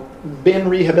 been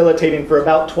rehabilitating for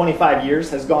about 25 years,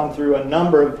 has gone through a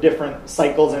number of different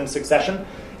cycles in succession,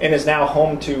 and is now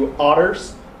home to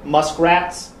otters,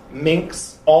 muskrats,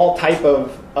 minks, all type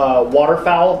of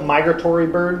waterfowl, migratory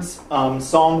birds,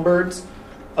 songbirds,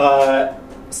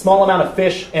 small amount of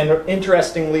fish, and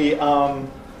interestingly, a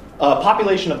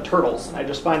population of turtles. I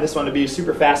just find this one to be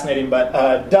super fascinating,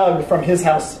 but Doug from his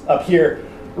house up here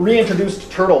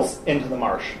reintroduced turtles into the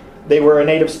marsh. They were a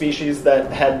native species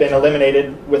that had been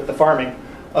eliminated with the farming.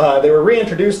 They were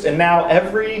reintroduced, and now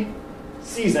every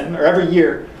season, or every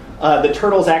year, the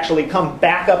turtles actually come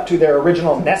back up to their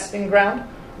original nesting ground,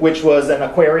 which was an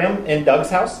aquarium in Doug's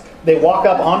house. They walk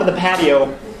up onto the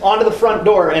patio, onto the front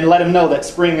door and let him know that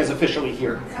spring is officially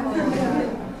here.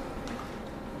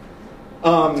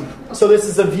 So this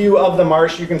is a view of the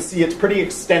marsh. You can see it's pretty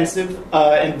extensive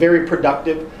and very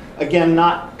productive. Again,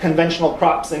 not conventional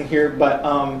crops in here, but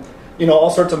all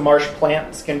sorts of marsh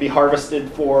plants can be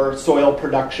harvested for soil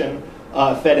production,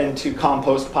 fed into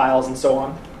compost piles and so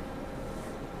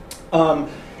on.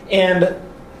 And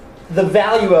the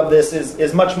value of this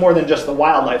is much more than just the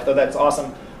wildlife, though that's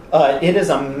awesome. It is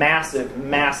a massive,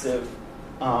 massive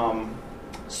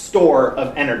store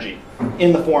of energy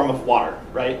in the form of water,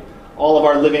 right? All of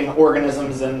our living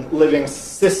organisms and living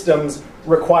systems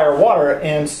require water,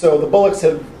 and so the Bullocks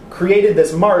have created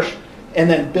this marsh and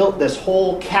then built this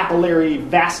whole capillary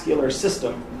vascular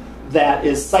system that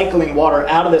is cycling water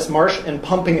out of this marsh and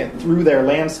pumping it through their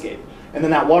landscape. And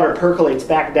then that water percolates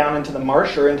back down into the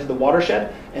marsh or into the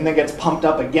watershed and then gets pumped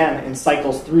up again and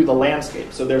cycles through the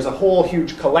landscape. So there's a whole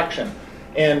huge collection.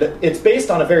 And it's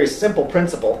based on a very simple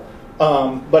principle,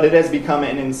 but it has become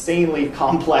an insanely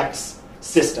complex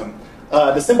system.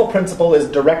 The simple principle is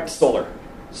direct solar.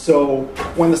 So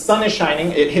when the sun is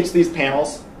shining, it hits these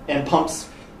panels and pumps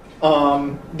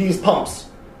these pumps.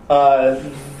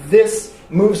 This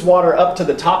moves water up to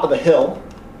the top of the hill.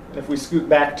 And if we scoot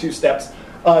back 2 steps,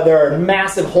 there are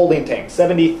massive holding tanks,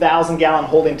 70,000 gallon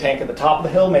holding tank at the top of the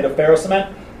hill made of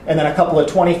ferrocement, and then a couple of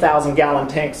 20,000 gallon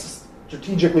tanks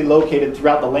strategically located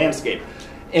throughout the landscape.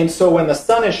 And so when the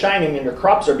sun is shining and your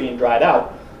crops are being dried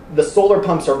out, the solar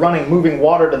pumps are running, moving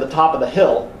water to the top of the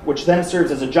hill, which then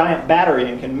serves as a giant battery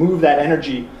and can move that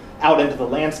energy out into the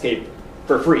landscape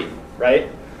for free, right?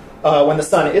 When the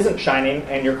sun isn't shining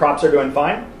and your crops are doing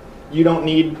fine, you don't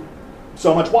need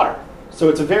so much water. So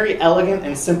it's a very elegant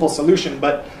and simple solution,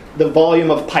 but the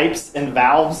volume of pipes and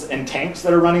valves and tanks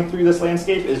that are running through this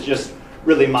landscape is just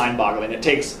really mind-boggling. It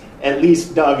takes at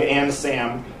least Doug and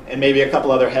Sam and maybe a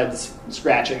couple other heads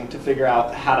scratching to figure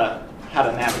out how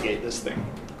to navigate this thing.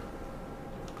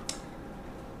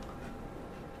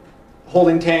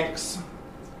 Holding tanks.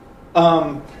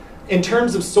 In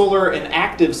terms of solar and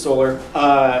active solar,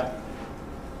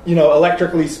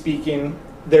 electrically speaking,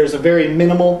 there's a very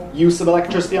minimal use of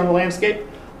electricity on the landscape,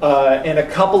 and a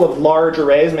couple of large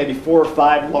arrays, maybe 4 or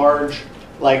 5 large,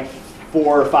 like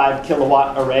 4 or 5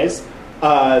 kilowatt arrays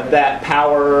that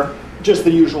power just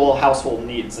the usual household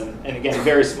needs, and again,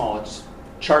 very small. It's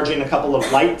charging a couple of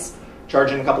lights,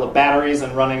 charging a couple of batteries,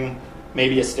 and running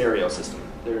maybe a stereo system.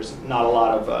 There's not a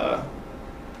lot of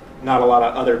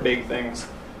other big things.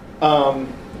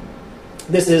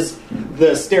 This is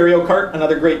the stereo cart,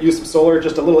 another great use of solar,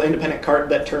 just a little independent cart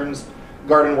that turns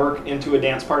garden work into a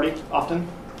dance party often.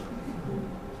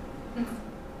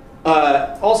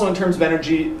 Also in terms of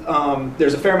energy,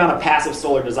 there's a fair amount of passive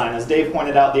solar design. As Dave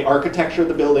pointed out, the architecture of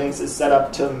the buildings is set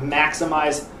up to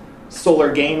maximize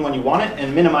solar gain when you want it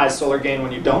and minimize solar gain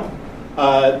when you don't.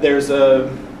 There's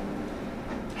a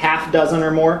half dozen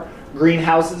or more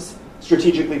greenhouses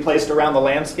strategically placed around the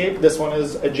landscape. This one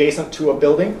is adjacent to a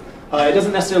building. It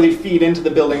doesn't necessarily feed into the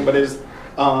building, but is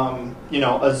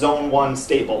a Zone 1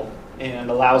 staple and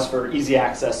allows for easy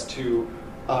access to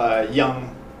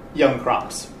young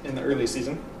crops in the early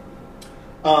season.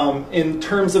 In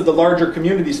terms of the larger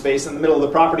community space in the middle of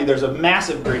the property, there's a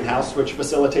massive greenhouse which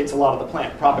facilitates a lot of the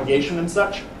plant propagation and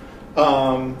such.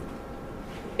 And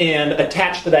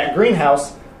attached to that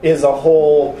greenhouse is a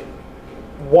whole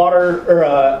water, or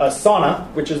a sauna,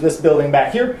 which is this building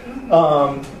back here,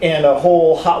 and a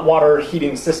whole hot water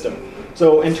heating system.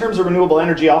 So in terms of renewable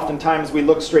energy, oftentimes we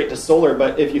look straight to solar,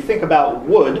 but if you think about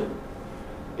wood,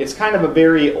 it's kind of a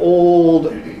very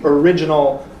old,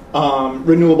 original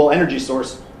renewable energy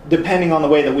source, depending on the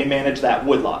way that we manage that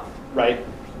wood lot, right?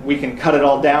 We can cut it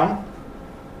all down.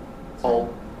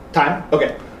 All time?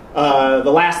 Okay.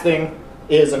 The last thing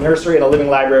is a nursery and a living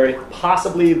library,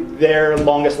 possibly their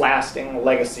longest lasting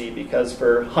legacy, because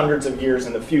for hundreds of years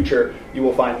in the future, you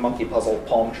will find monkey puzzle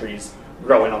palm trees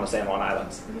growing on the San Juan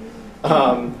Islands.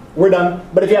 We're done,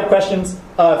 but if you have questions,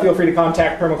 feel free to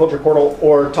contact Permaculture Portal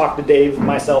or talk to Dave,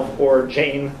 myself, or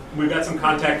Jane. We've got some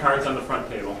contact cards on the front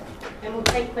table. And we'll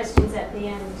take questions at the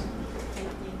end. Thank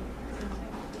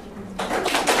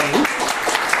you.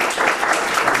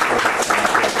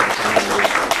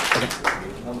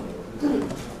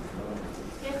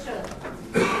 Pietro.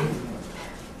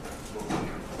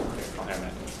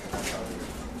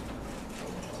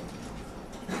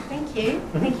 Thank you.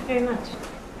 Thank you very much.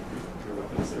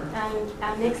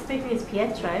 Our next speaker is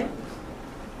Pietro.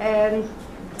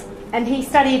 And he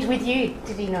studied with you,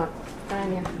 did he not,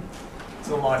 Aranya? It's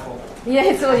all my fault. Yeah,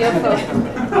 it's all your fault.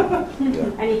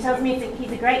 And he tells me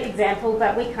he's a great example,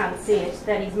 but we can't see it,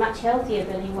 that he's much healthier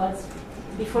than he was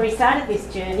before he started this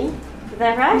journey. Is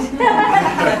that right?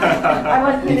 I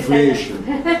wasn't going to say Inflation.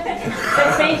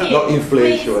 that. Thank you. Not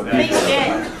inflation. Please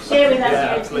share with us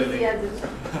Yeah, your absolutely. enthusiasm.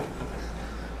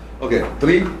 Okay,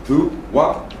 3, 2,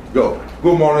 1, go.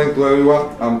 Good morning to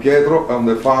everyone. I'm Pietro. I'm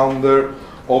the founder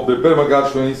of the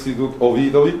Permaculture Institute of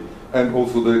Italy and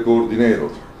also the coordinator.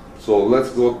 So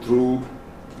let's go through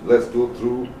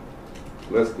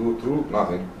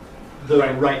nothing. The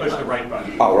right Push the button. right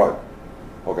button. Oh, right.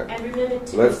 Okay. And remember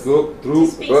to, Let's go through.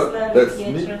 to speak slowly, That's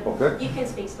me. Pietro. Okay. You can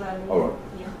speak slowly. All right.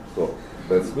 Yeah. So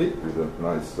that's me with a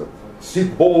nice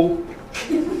seat ball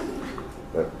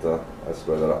that I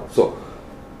spread around. So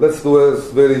let's do a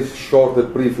very short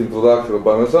and brief introduction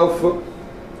by myself.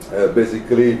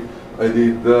 Basically, I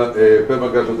did a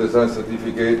permaculture design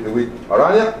certificate with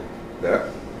Aranya,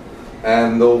 there,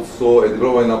 and also a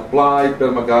diploma in applied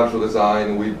permaculture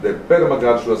design with the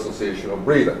Permaculture Association of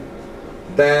Britain.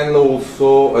 Then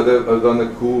also I've done a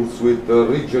course with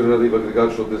regenerative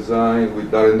agricultural design with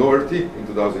Darren Doherty in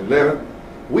 2011,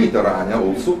 with Aranya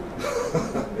also.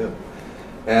 Yeah.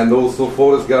 And also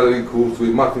forest gathering course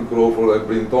with Martin Crawford and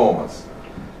Bryn Thomas.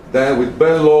 Then with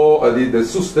Ben Law I did a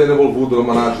sustainable woodland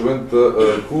management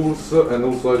course, and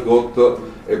also I got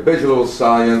a Bachelor of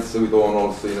Science with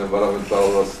honors in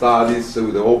environmental studies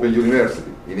with the Open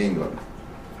University in England.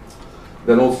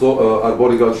 Then also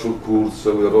arboriculture course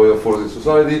with the Royal Forestry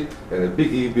Society, and a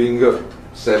beekeeping,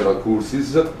 several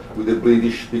courses with the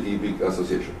British Beekeeping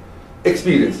Association.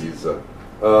 Experiences.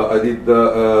 I did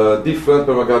different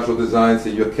permaculture designs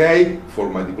in UK for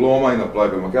my diploma in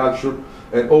applied permaculture,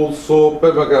 and also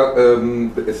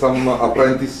some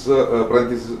apprentices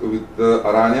with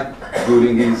Aranya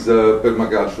during his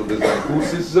permaculture design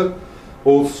courses.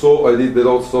 Also, I did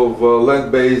lots of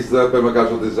land-based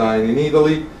permaculture design in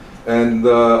Italy, and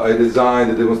I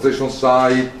designed a demonstration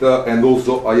site, and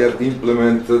also I have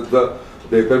implemented the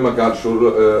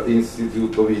Permaculture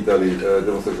Institute of Italy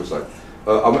demonstration site.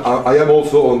 I am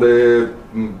also on the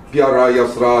PRI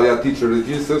Australia teacher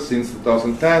register since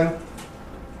 2010,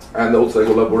 and also I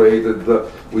collaborated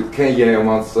with Ken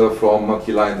Yeomans from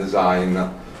Keyline Design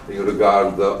in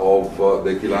regard of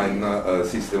the Keyline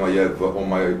system I have on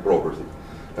my property.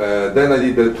 Then I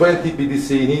did 20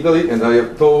 PDC in Italy, and I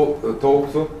have taught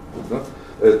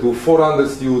to 400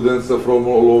 students from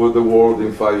all over the world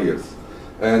in 5 years.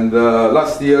 And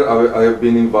last year I have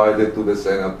been invited to the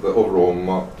Senate of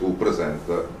Rome to present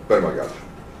permaculture.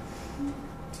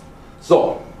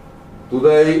 So,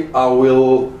 today I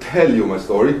will tell you my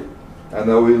story,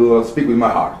 and I will speak with my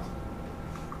heart.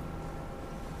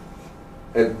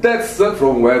 And that's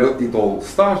from where it all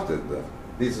started.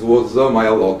 This was my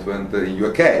allotment in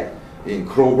UK, in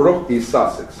Crowborough, East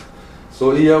Sussex.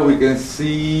 So here we can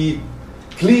see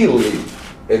clearly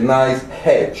a nice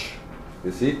hedge,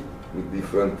 you see, with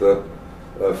different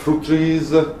fruit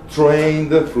trees,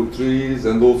 trained fruit trees,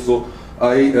 and also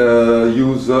I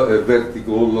use a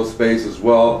vertical space as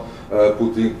well,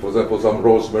 putting, for example, some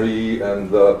rosemary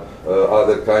and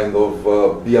other kind of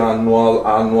biannual,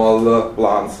 annual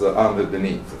plants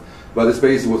underneath. But the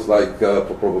space was like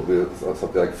probably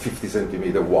something like 50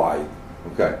 centimeters wide.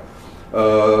 Okay,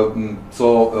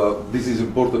 so this is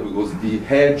important because the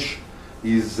hedge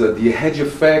is the hedge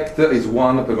effect is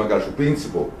one permaculture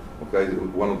principle. Okay,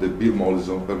 one of the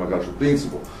Boehnlein permaculture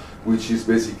principle, which is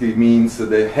basically means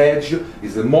the hedge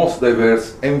is the most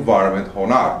diverse environment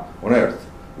on Earth.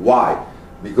 Why?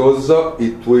 Because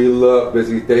it will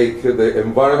basically take the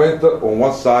environment on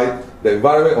one side, the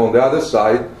environment on the other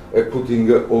side, and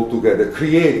putting all together,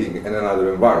 creating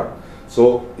another environment.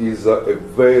 So it's a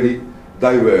very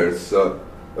diverse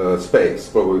space,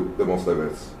 probably the most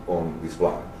diverse on this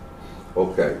planet.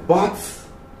 Okay, but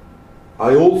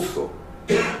I also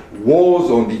was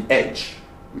on the edge,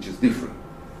 which is different.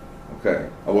 Okay,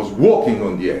 I was walking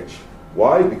on the edge.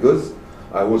 Why? Because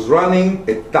I was running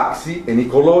a taxi, a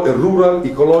rural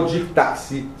ecologic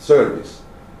taxi service.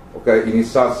 Okay, in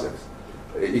East Sussex.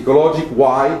 Ecologic,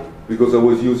 why? Because I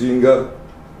was using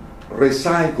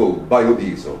recycled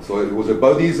biodiesel. So it was a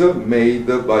biodiesel made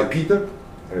by Peter,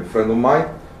 a friend of mine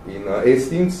in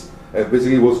Hastings, and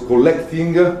basically was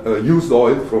collecting used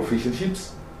oil from fish and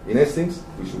chips in Hastings,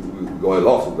 which we got a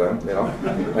lot of them, you know,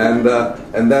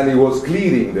 and then he was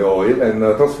cleaning the oil and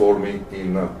transforming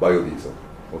in biodiesel.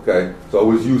 Okay, so I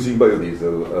was using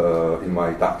biodiesel in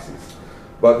my taxis.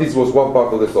 But this was one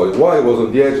part of the story. Why I was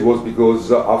on the edge was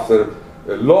because after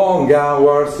long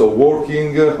hours of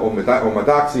working on my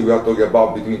taxi, we are talking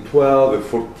about between 12 and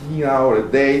 14 hours a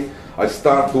day, I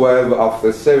start to have,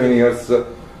 after 7 years,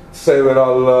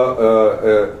 several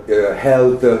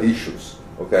health issues.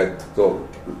 Okay, so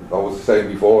I was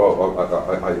saying before,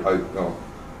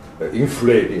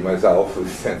 inflating myself in the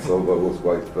sense of I was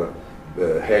quite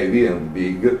heavy and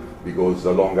big because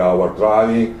a long hour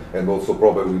driving, and also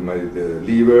probably with my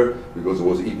liver because I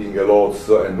was eating a lot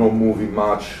and not moving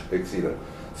much, etc.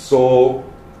 So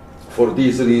for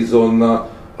this reason,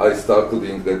 I started to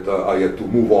think that I had to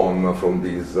move on from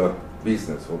this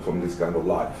business, from this kind of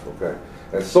life. Okay,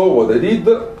 and so what I did,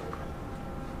 a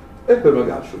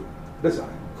permaculture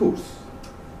design course.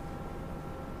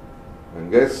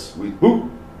 And guess with who?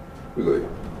 We go here.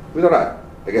 With Aranya,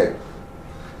 again.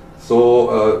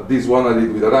 So this one I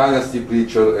did with Aranya, Steve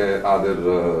Pietro, and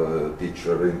other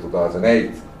teacher in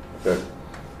 2008. Okay?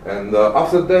 And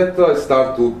after that I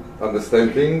started to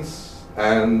understand things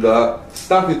and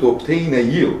started to obtain a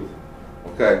yield.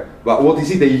 Okay? But what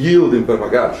is it, a yield in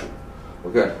permaculture?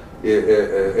 Okay?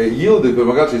 A yield in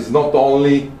permaculture is not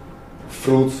only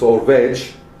fruits or veg,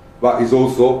 but is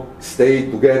also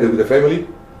stay together with the family,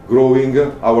 growing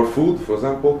our food, for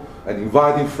example, and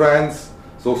inviting friends.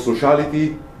 So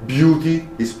sociality, beauty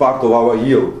is part of our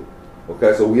yield.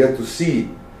 Okay, so we have to see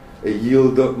a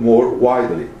yield more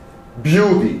widely.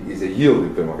 Beauty is a yield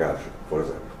in permaculture, for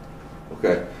example.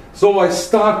 Okay, so I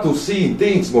start to see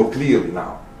things more clearly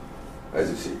now, as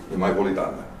you see in my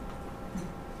Polytana.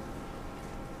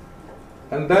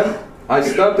 And then I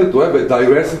started to have a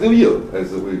diversity of yield,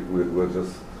 as we were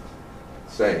just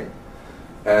saying,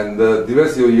 and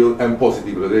diversity of yield and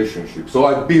positive relationship. So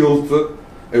I built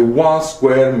a 1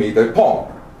 square meter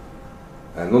pond,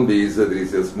 and on this there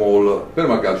is a small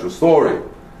permaculture story.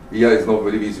 Here it's not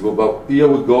very visible, but here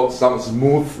we got some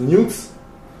smooth newts.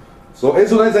 So as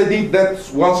soon as I did that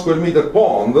 1 square meter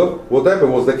pond, what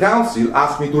happened was the council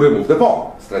asked me to remove the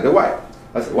pond straight away.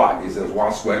 I said, why? It's a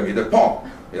 1 square meter pond.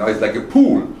 You know, it's like a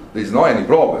pool. There's no any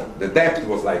problem. The depth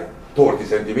was like 30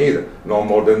 centimeters, no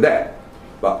more than that.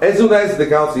 But as soon as the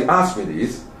council asked me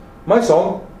this, my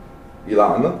son,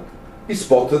 Ilan, he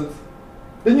spotted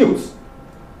the newts.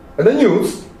 And the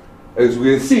newts, as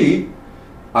we can see,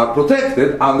 are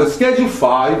protected under Schedule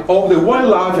 5 of the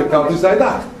Wildlife and Countryside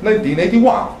Act,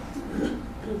 1981.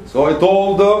 So I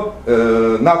told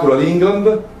Natural England,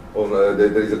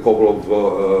 there is a couple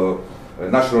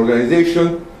of national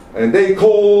organizations, and they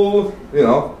called, you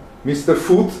know, Mr.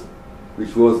 Foot,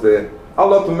 which was the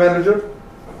allotment manager,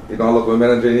 you know, allotment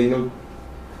manager in England,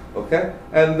 okay?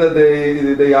 And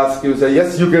they ask you, say,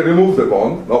 yes, you can remove the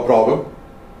pond, no problem,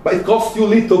 but it costs you a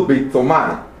little bit of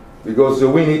money, because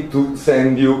we need to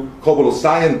send you a couple of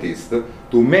scientists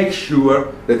to make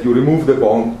sure that you remove the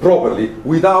pond properly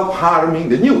without harming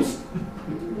the newts.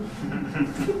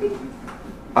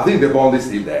 I think the pond is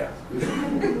still there,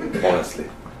 honestly.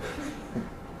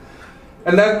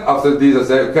 And then after this I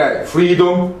say, okay,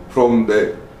 freedom from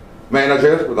the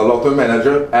manager, the allotment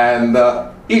manager, and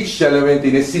each element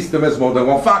in a system has more than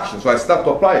one function. So I start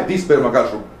to apply this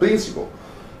permaculture principle,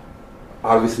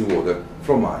 harvesting water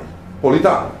from my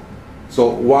Polytana. So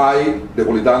why the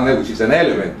Polytana, which is an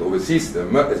element of a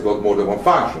system, has got more than one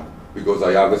function? Because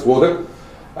I harvest water,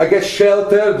 I get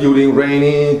shelter during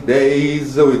rainy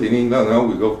days within England, you know,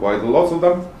 we got quite lots of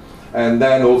them, and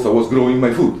then also I was growing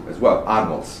my food as well,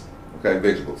 animals, okay,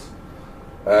 vegetables.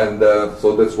 And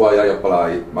so that's why I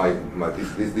apply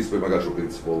this permaculture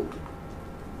principle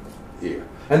here.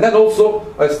 And then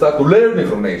also I start to learn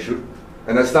from nature,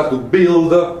 and I start to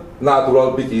build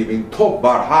natural beekeeping top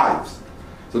bar hives.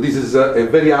 So this is a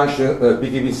very ancient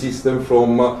beekeeping system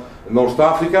from North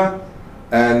Africa,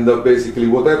 and basically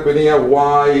what happened here,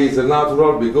 why is it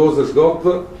natural? Because it's got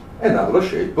a natural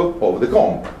shape of the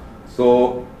comb.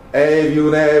 So have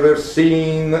you never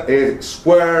seen a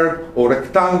square or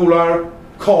rectangular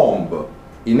comb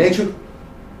in nature?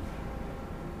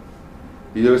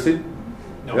 Did you ever see?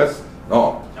 No. Yes?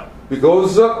 No. No.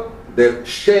 Because the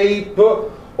shape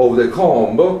of the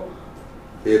comb,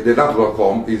 the natural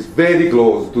comb, is very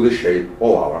close to the shape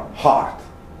of our heart.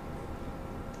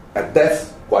 And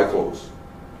that's quite close.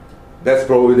 That's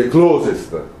probably the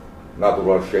closest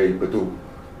natural shape to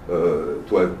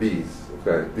have bees.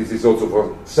 Okay? This is also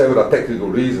for several technical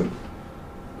reasons,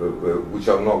 which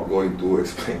I'm not going to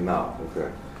explain now.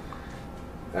 Okay?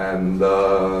 And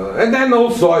then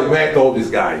also I met all these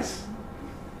guys.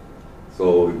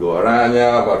 So we go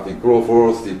Aranya, Martin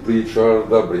Crawford, Steve Pritchard,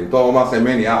 Bryn Thomas, and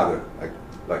many others,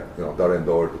 like you know, Darren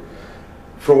Doherty.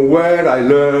 From where I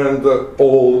learned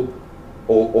all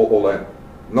I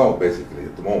know basically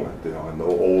at the moment, you know, and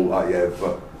all I have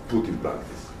put in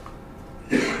practice.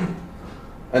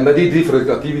 And I did different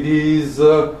activities,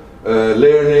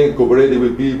 learning, cooperating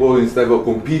with people instead of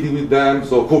competing with them.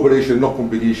 So cooperation, not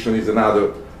competition, is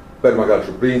another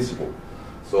permaculture principle.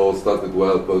 So started to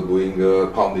help doing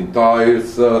pounding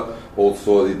tires,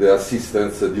 also the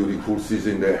assistance during courses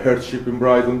in the herdship in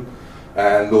Brighton,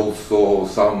 and also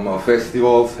some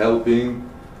festivals helping,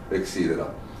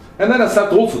 etc. And then I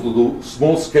started also to do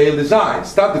small-scale design,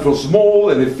 starting from small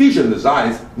and efficient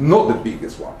designs, not the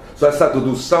biggest one. So I started to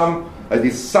do I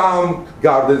did some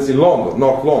gardens in London,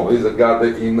 North London. There's a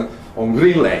garden on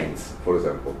Green Lanes, for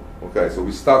example. Okay, so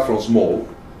we start from small,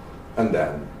 and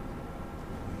then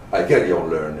I carry on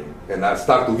learning. And I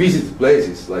start to visit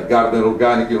places like Garden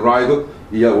Organic in Ryde.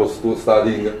 Here I was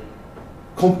studying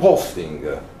composting,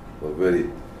 a very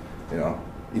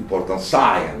important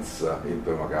science in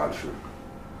permaculture.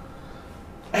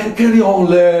 And carry on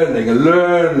learning and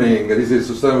learning. This is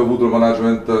a Sustainable Water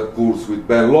Management course with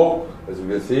Ben Law, as you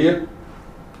can see here.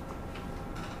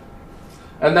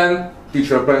 And then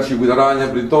teacher apprenticeship with Aranya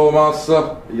and Thomas.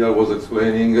 Here I was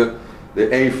explaining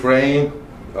the A-frame,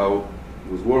 how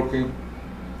it was working.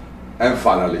 And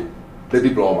finally, the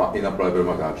diploma in applied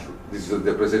permaculture. This is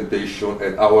the presentation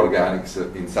at Our Organics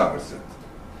in Somerset.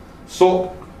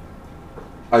 So,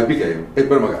 I became a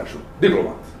permaculture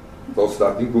diplomat. So,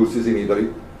 starting courses in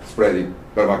Italy, spreading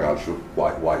permaculture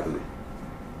quite widely.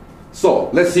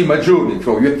 So, let's see my journey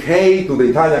from UK to the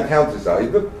Italian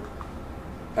countryside.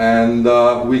 And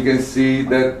we can see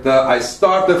that I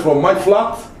started from my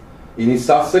flat in East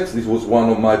Sussex. This was one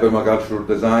of my permaculture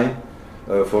design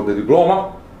for the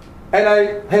diploma. And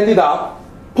I ended up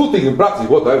putting in practice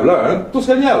what I've learned to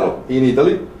Scagnello in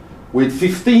Italy with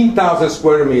 15,000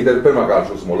 square meter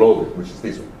permaculture small loading, which is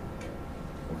this one.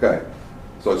 Okay,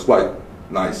 so it's quite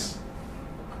nice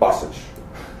passage.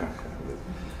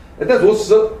 And that was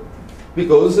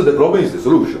because the problem is the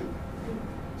solution.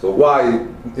 So why,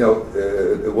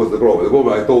 was the problem? The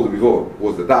problem I told you before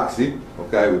was the taxi,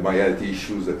 okay, with my health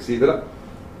issues, etc.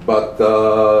 But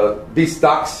this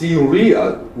taxi in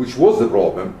real, which was the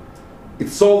problem, it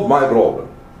solved my problem.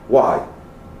 Why?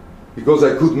 Because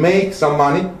I could make some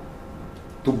money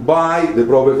to buy the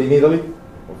property in Italy,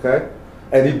 okay?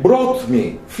 And it brought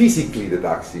me physically the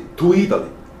taxi to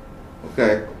Italy,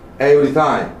 okay? Every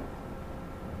time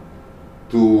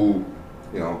to,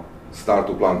 start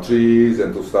to plant trees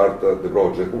and to start the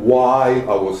project while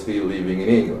I was still living in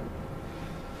England.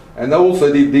 And I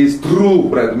also did this through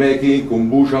bread making,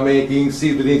 kombucha making,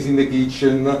 seedlings in the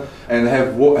kitchen, and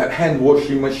have hand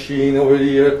washing machine over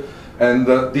here. And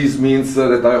this means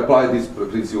that I apply this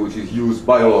principle, which is use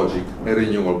biologic and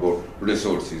renewable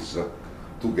resources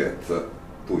to get to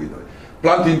Italy.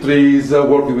 Planting trees,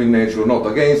 working with nature, not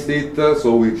against it.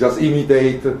 So we just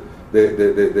imitate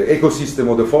the ecosystem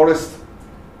of the forest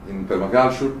in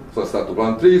permaculture. So I start to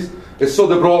plant trees. And so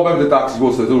the problem, the taxi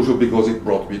was the solution because it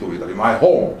brought me to Italy, my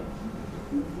home.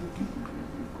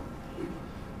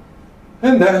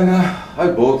 And then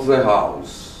I bought the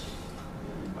house.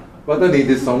 But I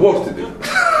needed some work to do.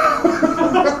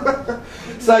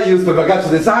 So I used permaculture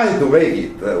design to make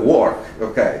it work.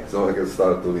 Okay, so I can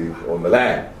start to live on the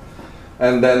land.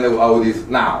 And then how it is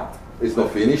now. It's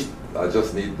not finished. I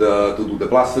just need to do the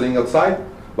plastering outside.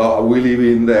 But we live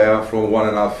in there from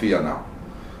 1.5 years now.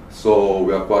 So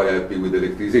we are quite happy with the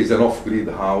electricity. It's an off-grid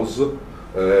house.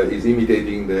 It's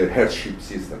imitating the herdship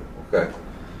system. Okay.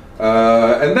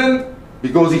 And then,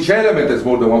 because each element has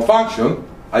more than one function,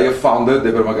 I have founded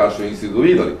the Permaculture Institute of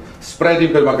Italy. Spreading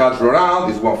permaculture around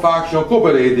is one function,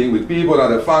 cooperating with people,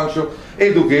 another function,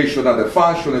 education, another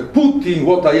function, and putting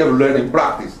what I have learned in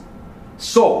practice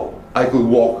so I could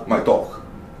walk my talk.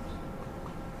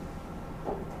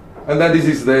 And then this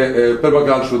is the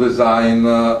permaculture design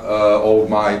of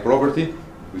my property,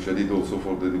 which I did also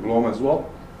for the diploma as well,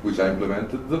 which I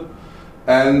implemented.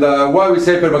 And why we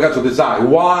say permaculture design?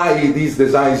 Why this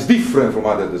design is different from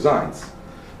other designs?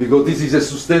 Because this is a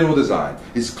sustainable design.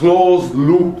 It's closed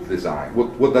loop design.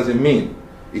 What does it mean?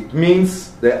 It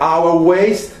means that our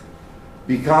waste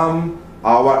become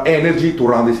our energy to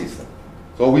run the system.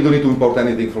 So we don't need to import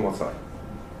anything from outside.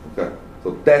 Okay?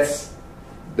 So that's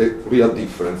the real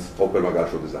difference of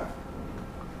permaculture design.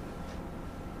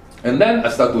 And then I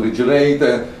start to regenerate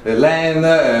land,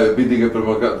 building a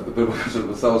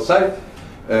permaculture south side,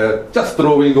 just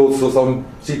throwing also some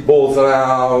seed balls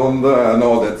around. I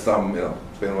know that some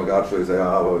permaculture say,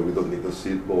 well, we don't need the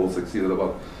seed balls, etc.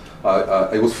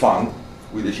 But it was fun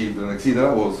with the children,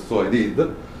 etc. So I did.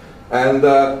 And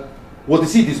what you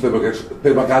see this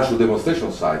permaculture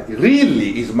demonstration site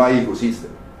really is my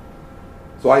ecosystem.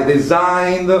 So I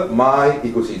designed my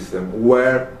ecosystem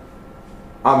where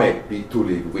I'm happy to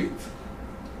live with.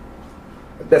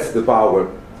 That's the power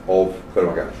of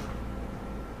permaculture.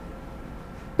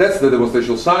 That's the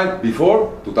demonstration site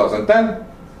before 2010,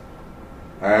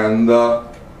 and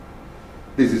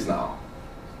this is now.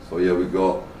 So here we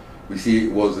go. We see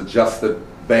it was just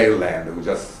bare land, we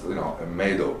just, a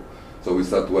meadow. So we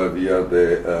start to have here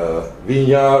the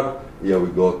vineyard. Here we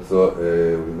got,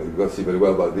 you can see very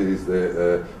well, but this is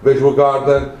the vegetable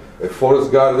garden, a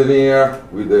forest garden here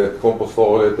with a compost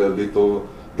toilet, a little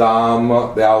dam.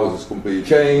 The house is completely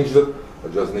changed. I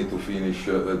just need to finish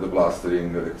the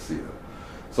plastering exterior.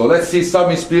 So let's see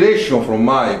some inspiration from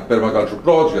my permaculture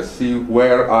project, see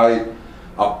where I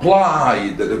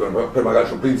applied the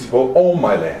permaculture principle on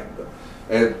my land.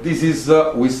 This is,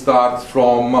 we start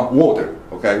from water,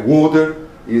 okay? Water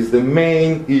is the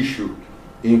main issue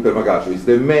in permaculture. It's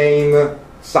the main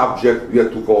subject we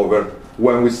have to cover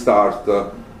when we start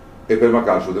a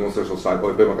permaculture demonstration site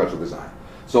or a permaculture design.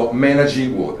 So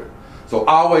managing water. So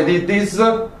how I did this?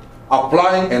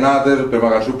 Applying another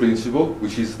permaculture principle,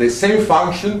 which is the same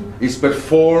function is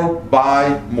performed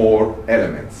by more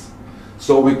elements.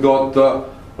 So we got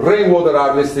rainwater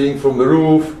harvesting from the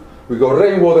roof, we got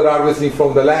rainwater harvesting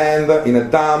from the land in a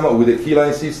dam with a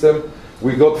keyline system,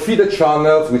 we got feeder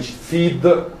channels which feed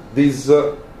this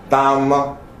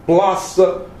dam, plus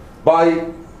by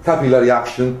capillary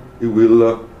action it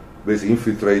will basically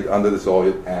infiltrate under the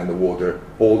soil and the water,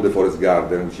 all the forest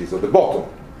garden which is at the bottom.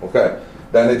 Okay?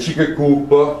 Then a chicken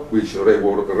coop, which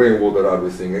rainwater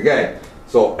harvesting again.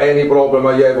 So any problem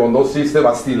I have on those systems,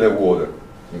 I still have water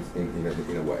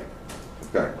in a way.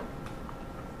 Okay.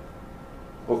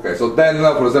 Okay. So then,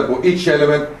 for example, each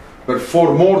element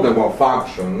perform more than one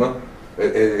function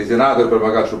is another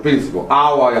permaculture principle.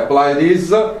 How I apply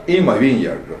this in my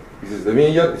vineyard. This is the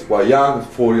vineyard. It's quite young.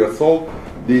 It's 4 years old.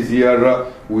 This year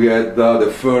we had the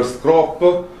first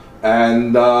crop.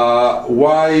 And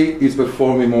why is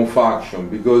performing one function?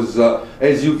 Because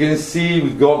as you can see,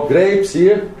 we got grapes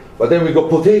here, but then we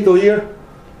got potato here,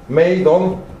 made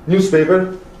on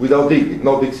newspaper without digging,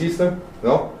 no dig system,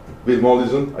 no? Bill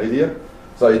Mollison idea.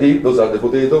 So I did, those are the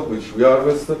potatoes which we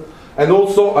harvest. And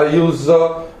also I use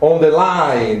on the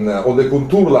line, on the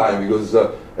contour line, because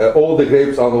all the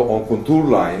grapes are on contour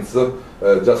lines,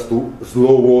 just to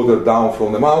slow water down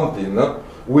from the mountain.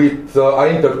 With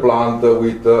I interplant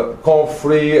with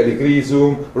comfrey,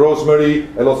 helichrysum, rosemary,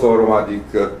 and also aromatic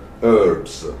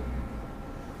herbs.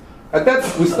 And then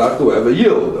we start to have a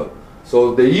yield.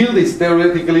 So the yield is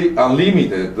theoretically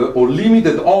unlimited or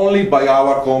limited only by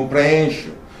our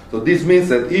comprehension. So this means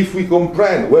that if we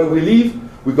comprehend where we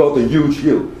live, we got a huge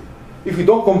yield. If we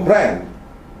don't comprehend,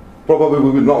 probably we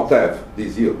will not have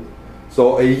this yield.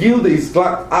 So a yield is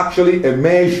actually a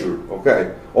measure,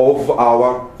 okay, of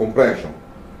our comprehension.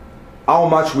 How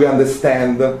much we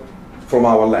understand from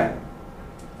our land.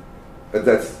 And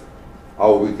that's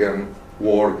how we can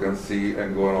work and see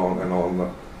and go on and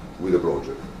on with the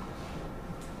project.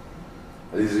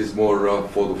 This is more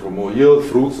photo for more yield,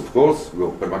 fruits of course, we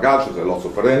have permaculture, there are lots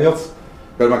of perennials.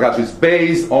 Permaculture is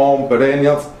based on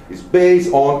perennials, it's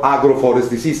based on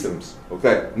agroforestry systems,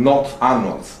 okay, not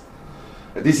annuals.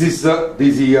 This is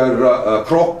this year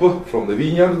crop from the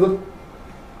vineyard.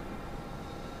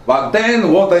 But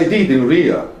then what I did in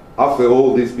real, after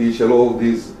all this speech and all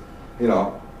this,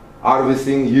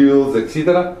 harvesting, yields,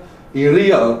 etc., in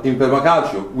real, in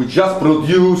permaculture, we just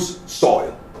produce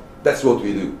soil. That's what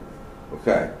we do.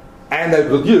 Okay? And I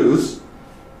produce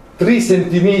 3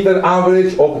 centimeter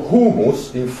average of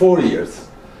humus in 4 years.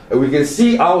 And we can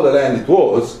see how the land it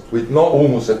was, with no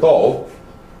humus at all,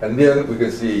 and then we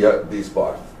can see this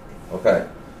part. Okay?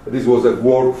 This was at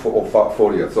work for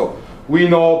 4 years. So we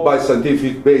know by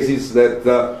scientific basis that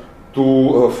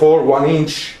for 1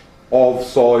 inch of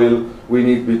soil we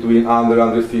need between 100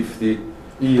 and 150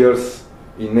 years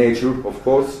in nature, of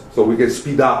course, so we can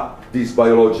speed up this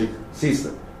biologic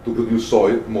system to produce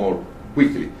soil more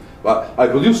quickly. But I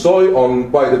produce soil on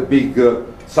quite a big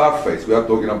surface. We are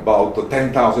talking about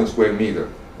 10,000 square meters.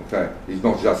 Okay, it's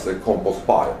not just a compost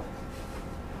pile.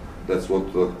 That's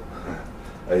what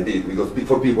I did, because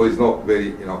for people it's not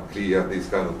very clear, this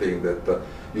kind of thing, that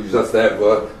you just have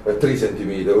a 3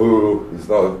 centimeter. Oh, it's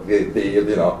not a great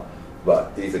deal,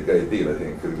 but it's a great deal, I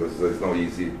think, because it's not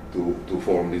easy to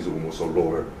form this humus all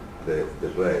over the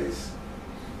place.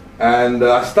 And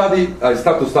I start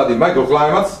to study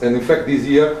microclimates, and in fact this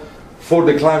year, for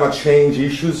the climate change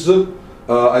issues,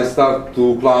 I start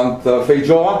to plant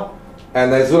feijoa,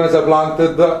 and as soon as I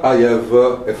planted, I have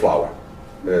a flower,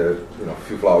 a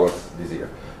few flowers this year.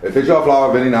 A feijoa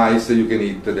flower, very nice, you can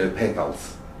eat the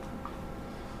petals.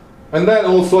 And then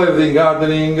also everything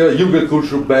gardening, yogurt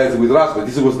culture beds with raspberry.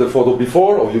 This was the photo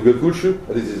before of yogurt culture,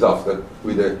 and this is after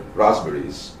with the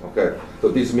raspberries. Okay, so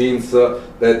this means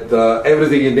that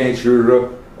everything in nature,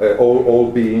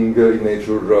 all being in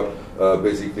nature,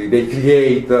 basically they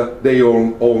create their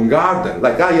own garden,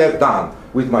 like I have done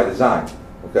with my design.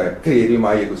 okay, creating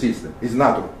my ecosystem. It's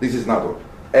natural. This is natural.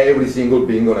 Every single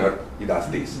being on earth, it does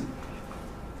this.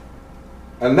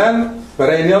 And then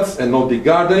perennials and Nordic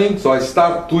gardening. So I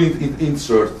start to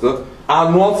insert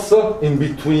annuals in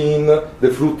between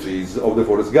the fruit trees of the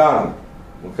forest garden.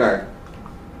 Okay.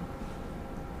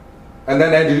 And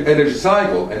then energy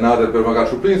cycle, another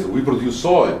permaculture principle. We produce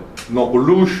soil, no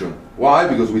pollution. Why?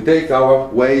 Because we take our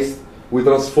waste, we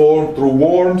transform through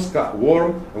worm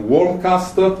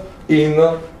cast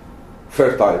in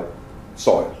fertile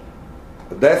soil.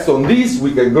 That's on this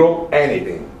we can grow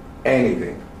anything,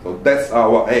 anything. So that's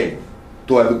our aim,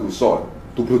 to have a good soil,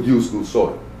 to produce good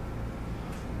soil.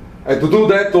 And to do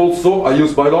that also, I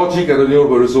use biologic and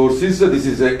renewable resources. This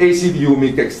is an acid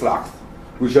humic extract,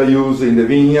 which I use in the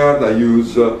vineyard, I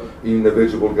use in the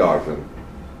vegetable garden,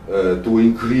 to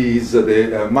increase the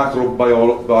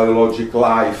microbiologic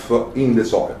life in the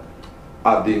soil,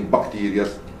 adding bacteria,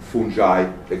 fungi,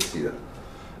 etc.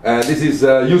 And this is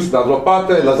used at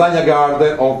Lopate, lasagna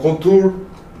garden on contour.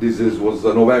 This was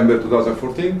November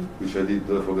 2014, which I did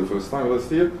for the first time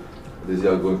last year. This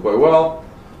year going quite well.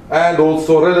 And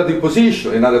also relative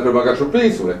position, another permaculture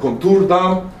principle, a contour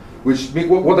dam, which,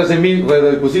 what does it mean,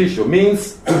 relative position?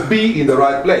 Means to be in the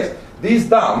right place. This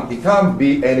dam, it can't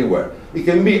be anywhere. It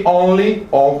can be only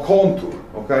on contour,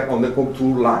 okay, on the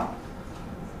contour line.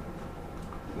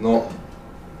 No.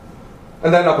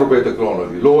 And then appropriate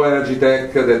technology, low energy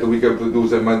tech that we can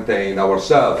produce and maintain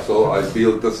ourselves. So I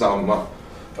built some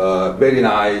very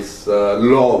nice,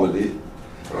 lovely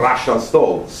Russian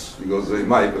stoves, because in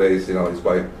my place, you know, it's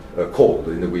quite cold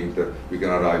in the winter. We can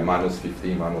arrive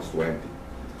 -15, -20.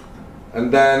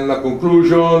 And then a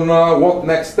conclusion, what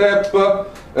next step?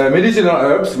 Medicinal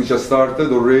herbs, which I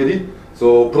started already.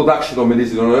 So production of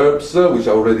medicinal herbs, which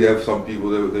I already have some people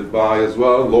that buy as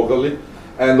well locally.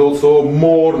 And also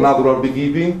more natural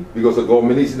beekeeping, because I got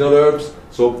medicinal herbs,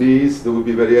 so bees, they will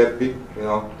be very happy, you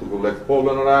know, to collect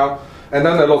pollen around. And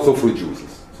then lots of fruit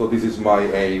juices. So this is my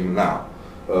aim now.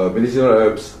 Medicinal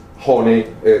herbs, honey,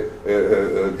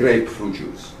 grapefruit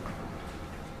juice.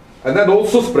 And then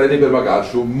also spreading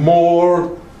permaculture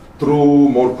more through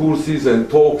more courses and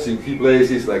talks in key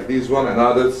places like this one and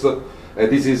others.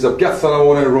 This is Piazza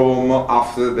Navona in Rome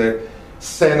after the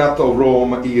Senate of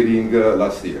Rome hearing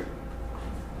last year.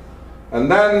 And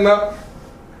then,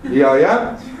 here I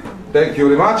am. Thank you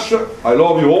very much. I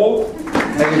love you all.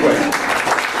 Any questions?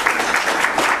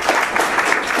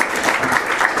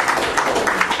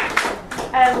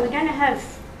 We're going to have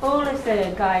all of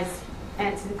the guys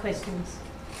answer the questions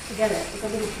together with a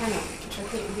little panel, which I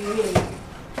think would be a really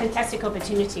fantastic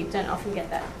opportunity. We don't often get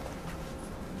that.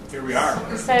 Here we are.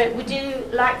 So would you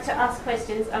like to ask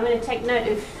questions? I'm going to take note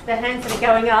of the hands that are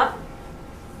going up.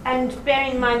 And bear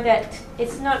in mind that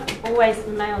it's not always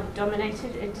male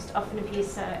dominated, it just often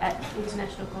appears so at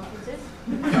international conferences.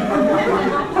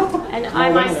 And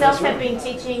I myself have been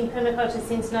teaching permaculture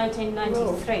since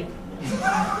 1993,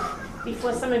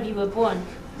 before some of you were born.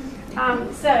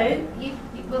 So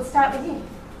we'll start with you.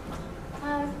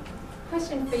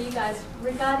 Question for you guys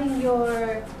regarding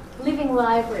your living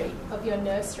library of your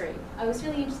nursery. I was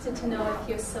really interested to know if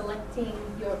you're selecting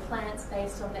your plants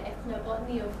based on the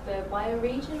ethnobotany of the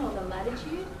bioregion or the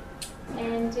latitude,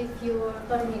 and if you've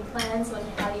got any plans on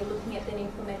how you're looking at then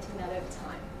implementing that over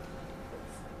time.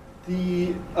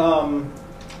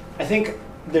 I think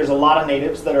there's a lot of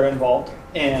natives that are involved,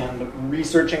 and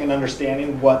researching and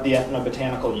understanding what the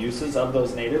ethnobotanical uses of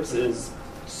those natives is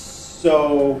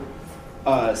so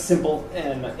simple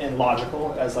and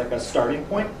logical as like a starting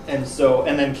point, and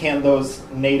then can those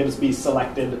natives be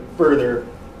selected further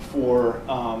for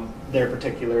their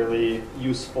particularly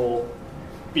useful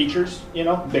features? You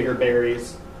know, bigger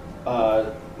berries,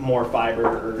 more fiber,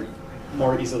 or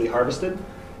more easily harvested,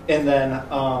 and then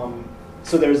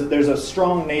so there's a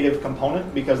strong native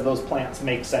component because those plants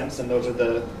make sense and those are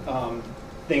the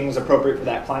things appropriate for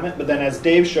that climate. But then, as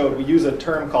Dave showed, we use a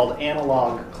term called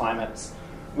analog climates,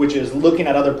 which is looking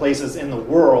at other places in the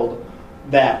world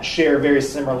that share very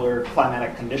similar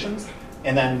climatic conditions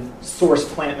and then source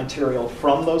plant material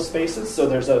from those spaces. So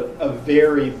there's a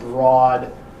very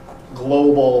broad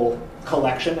global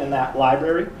collection in that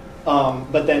library.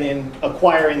 But then in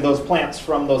acquiring those plants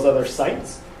from those other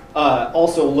sites,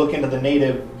 also look into the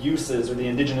native uses or the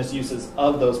indigenous uses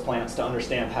of those plants to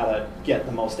understand how to get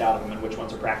the most out of them and which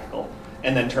ones are practical,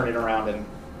 and then turn it around and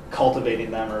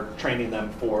cultivating them or training them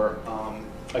for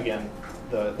again,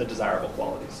 the desirable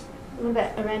qualities. What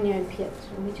about Aranya and Pietro?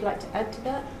 Would you like to add to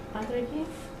that, either of you?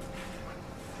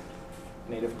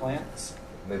 Native plants?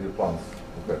 Native plants,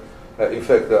 okay. In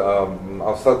fact,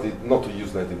 I've started not to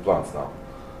use native plants now,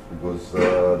 because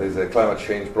there's a climate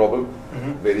change problem,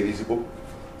 very visible.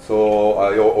 So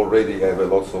I already have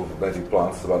lots of native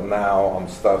plants, but now I'm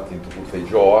starting to put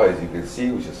feijoa, as you can see,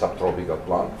 which is a subtropical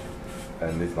plant,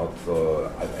 and it's not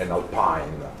an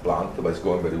alpine plant, but it's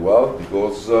going very well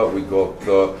because we got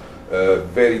a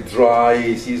very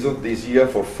dry season this year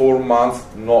for 4 months,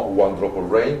 not one drop of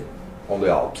rain on the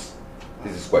Alps.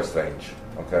 This is quite strange,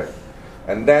 okay?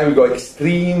 And then we go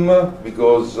extreme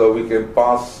because we can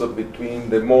pass between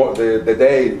the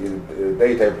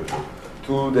day temperature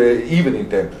to the evening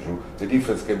temperature. The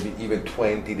difference can be even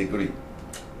 20 degrees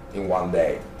in one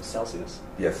day. Celsius?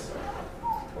 Yes.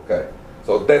 Okay.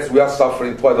 So we are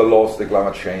suffering quite a lot the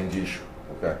climate change issue.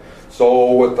 Okay.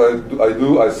 So what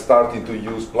I started to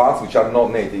use plants which are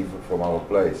not native from our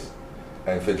place,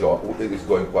 and feijoa, it is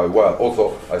going quite well.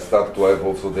 Also, I start to have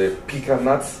also the pecan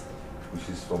nuts, which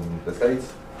is from the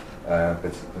States,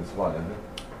 Pennsylvania.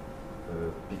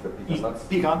 Pecan nuts.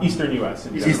 Pecan? Eastern U.S.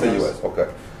 Eastern U.S. Okay.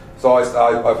 So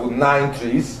I put 9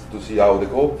 trees to see how they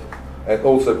cope, and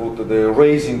also put the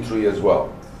raisin tree as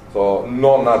well. So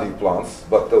non-native plants,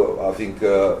 but I think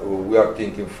we are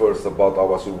thinking first about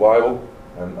our survival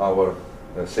and our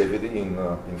safety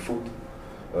in food.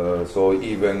 So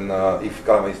even if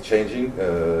climate is changing,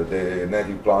 the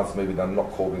native plants maybe they're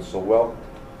not coping so well.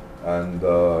 And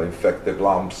in fact, the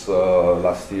plums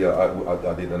last year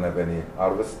I didn't have any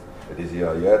harvest this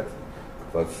year yet,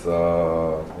 but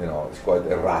it's quite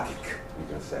erratic, you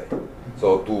can say.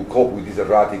 So to cope with this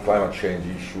erratic climate change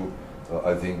issue,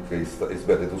 I think it's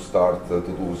better to start to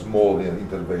do small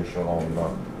intervention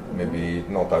on maybe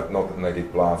not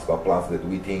native plants, but plants that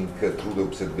we think through the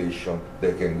observation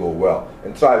they can go well,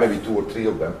 and try maybe 2 or 3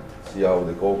 of them, see how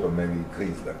they cope, and maybe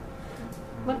increase them.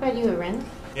 What about you, Aranya?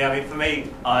 Yeah, I mean, for me,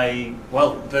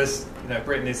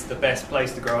 Britain is the best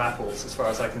place to grow apples as far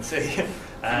as I can see,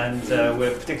 and I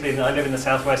live in the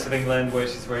southwest of England, which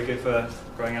is very good for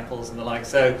growing apples and the like.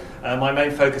 So my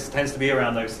main focus tends to be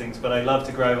around those things, but I love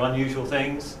to grow unusual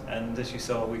things, and as you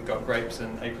saw, we've got grapes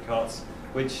and apricots,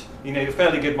 which a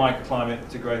fairly good microclimate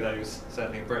to grow those,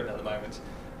 certainly in Britain at the moment.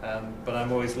 But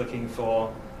I'm always looking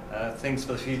for things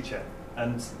for the future.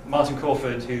 And Martin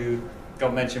Crawford, who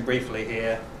got mentioned briefly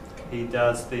here, he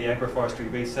does the agroforestry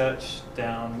research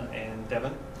down in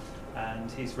Devon,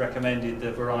 and he's recommended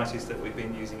the varieties that we've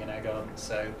been using in our gardens.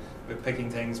 So we're picking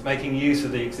things, making use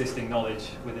of the existing knowledge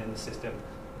within the system,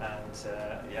 and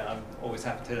I'm always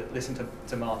happy to listen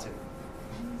to Martin.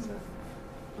 So.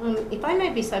 If I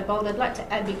may be so bold, I'd like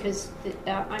to add, because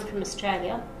I'm from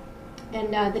Australia,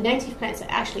 and the native plants are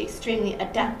actually extremely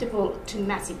adaptable to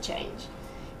massive change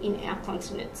in our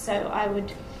continent. So I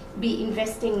would be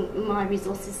investing my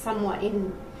resources somewhat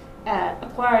in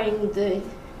acquiring the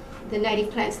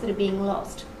native plants that are being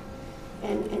lost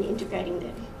and integrating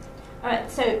them. All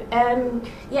right, so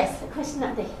yes, a question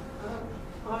up there.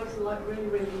 I was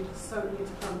really so into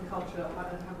permaculture. I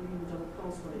haven't even done a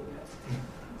course on it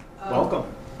yet. Welcome.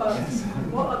 But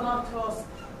what I'd like to ask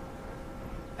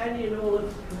any and all of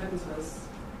the presenters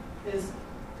is,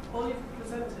 all you've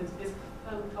presented is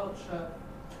permaculture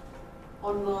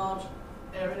on large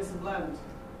areas of land.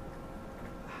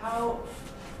 How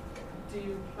do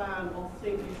you plan or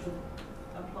think you should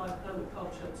apply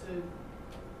permaculture to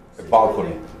a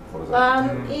balcony, for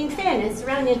example? In fairness,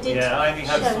 Aranya did. Yeah, I only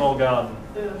have a small garden.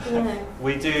 Yeah.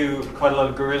 We do quite a lot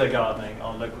of guerrilla gardening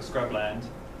on local scrubland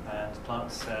and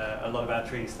plants a lot of our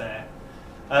trees there.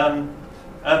 Urban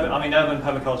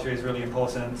permaculture is really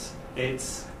important.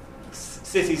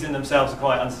 Cities in themselves are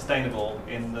quite unsustainable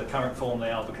in the current form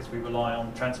they are, because we rely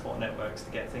on transport networks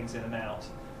to get things in and out,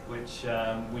 which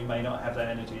we may not have that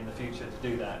energy in the future to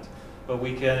do that. But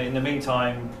we can, in the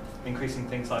meantime, increasing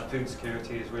things like food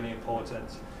security is really important.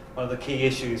 One of the key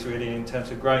issues really in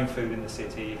terms of growing food in the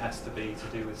city has to be to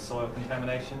do with soil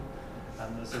contamination.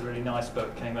 And there's a really nice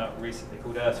book came out recently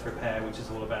called Earth Repair, which is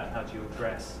all about how do you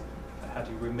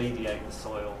remediate the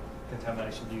soil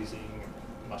contamination using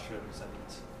mushrooms and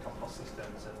compost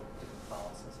systems and different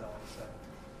plants and so on. So,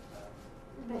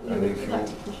 and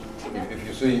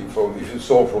if you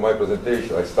saw from my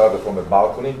presentation, I started from a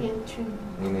balcony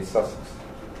in East Sussex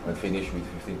and finished with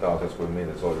 15,000 square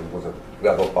meters. So it was a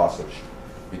gradual passage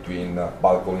between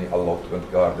balcony,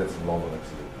 allotment, gardens in London and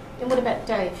City. And what about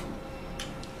Dave?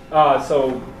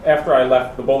 So after I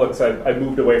left the Bullocks, I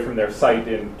moved away from their site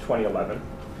in 2011,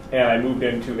 and I moved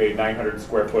into a 900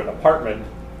 square foot apartment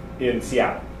in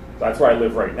Seattle. So that's where I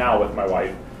live right now with my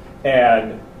wife,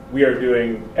 and we are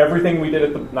doing everything we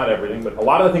did not everything, but a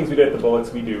lot of the things we did at the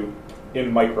Bullocks we do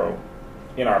in micro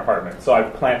in our apartment. So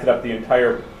I've planted up the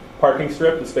entire parking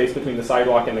strip. The space between the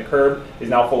sidewalk and the curb is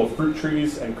now full of fruit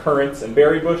trees and currants and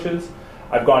berry bushes.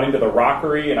 I've gone into the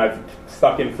rockery and I've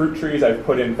stuck in fruit trees, I've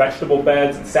put in vegetable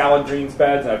beds and salad greens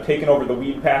beds, and I've taken over the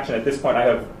weed patch, and at this point I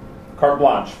have carte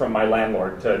blanche from my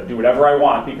landlord to do whatever I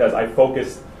want because I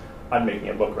focused on making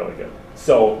it look really good.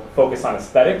 So focus on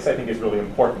aesthetics, I think, is really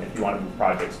important if you want to move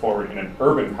projects forward in an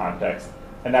urban context.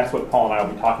 And that's what Paul and I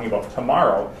will be talking about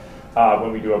tomorrow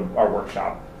when we do our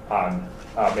workshop on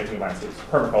making landscapes,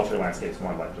 permaculture landscapes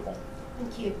more legible.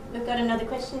 Thank you. We've got another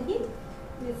question here.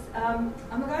 Yes, I'm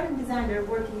a garden designer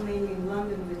working mainly in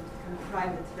London with kind of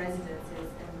private residences,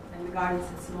 and the gardens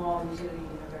are small, usually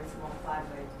very small, 5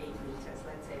 by 8 meters,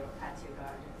 let's say, or patio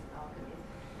gardens, balconies.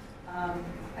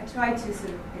 I try to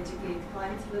sort of educate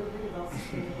clients a little bit about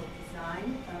sustainable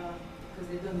design because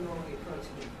they don't normally approach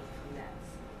me from that.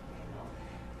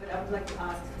 But I would like to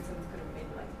ask for some kind of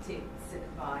maybe like tips,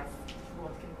 advice,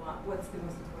 what's the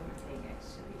most important thing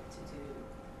actually to do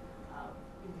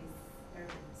in these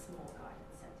urban small garden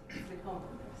settings with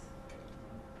homeowners?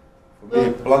 For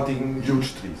me, planting huge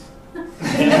trees.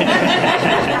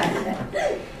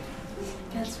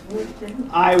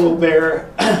 I will bear.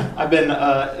 I've been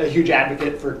a huge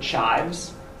advocate for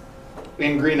chives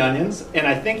and green onions, and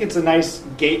I think it's a nice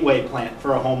gateway plant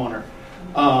for a homeowner.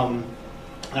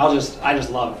 I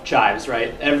just love chives,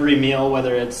 right? Every meal,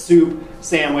 whether it's soup,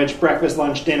 sandwich, breakfast,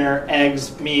 lunch, dinner,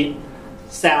 eggs, meat,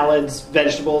 salads,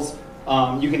 vegetables.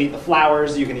 You can eat the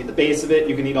flowers, you can eat the base of it,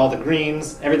 you can eat all the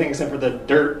greens, everything except for the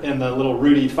dirt and the little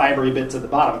rooty, fibery bits at the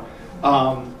bottom.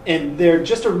 And they're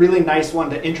just a really nice one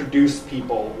to introduce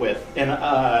people with. And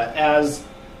as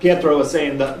Pietro was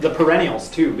saying, the perennials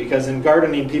too, because in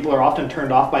gardening, people are often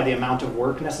turned off by the amount of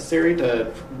work necessary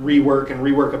to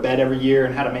rework a bed every year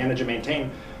and how to manage and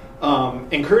maintain.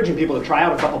 Encouraging people to try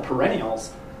out a couple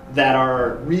perennials that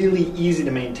are really easy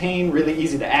to maintain, really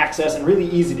easy to access, and really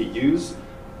easy to use,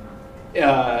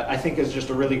 I think is just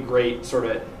a really great sort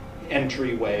of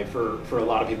entryway for a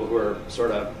lot of people who are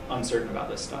sort of uncertain about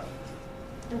this stuff.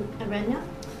 Aranya?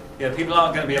 Yeah, people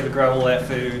aren't going to be able to grow all their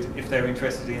food if they're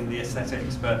interested in the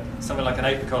aesthetics, but something like an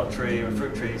apricot tree or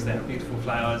fruit trees, they have beautiful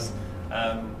flowers.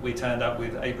 We turned up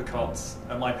with apricots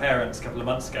at my parents' a couple of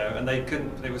months ago, and they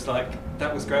couldn't. It was like,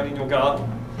 that was grown in your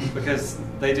garden, because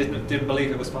they didn't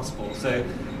believe it was possible. So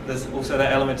there's also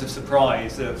that element of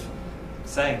surprise of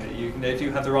saying that if you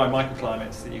have the right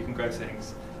microclimates, that you can grow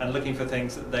things, and looking for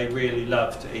things that they really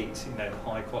love to eat,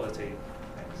 high quality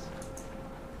things.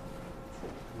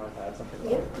 Might add something?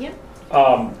 Yeah.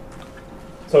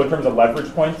 So in terms of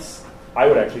leverage points, I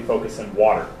would actually focus in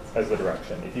water as the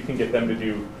direction. If you can get them to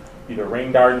do either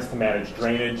rain gardens to manage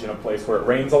drainage in a place where it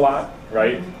rains a lot,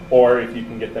 right? Or if you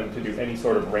can get them to do any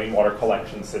sort of rainwater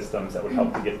collection systems that would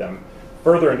help to get them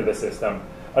further into the system,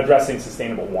 addressing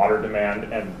sustainable water demand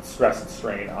and stress and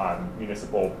strain on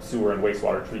municipal sewer and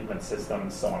wastewater treatment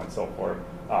systems, so on and so forth,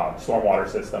 stormwater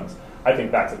systems. I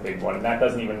think that's a big one, and that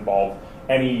doesn't even involve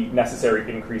any necessary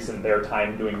increase in their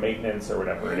time doing maintenance or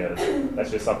whatever it is.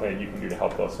 That's just something that you can do to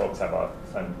help those folks have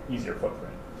an easier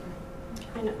footprint.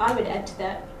 And I would add to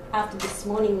that, after this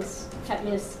morning's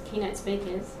fabulous keynote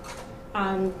speakers,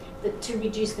 to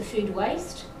reduce the food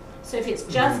waste. So if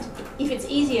it's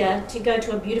easier to go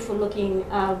to a beautiful looking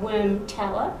worm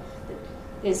tower,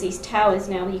 there's these towers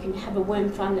now where you can have a worm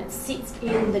farm that sits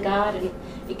in the garden.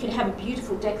 It could have a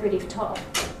beautiful decorative top,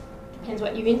 depends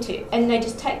what you're into. And they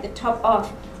just take the top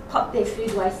off, pop their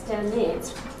food waste down there.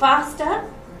 It's faster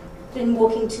than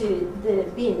walking to the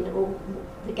bin or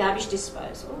the garbage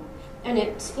disposal, and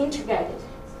it's integrated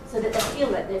so that they feel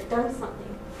that they've done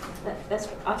something. That's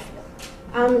what I feel.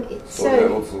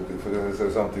 So also, if I can say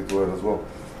something to her as well,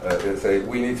 they say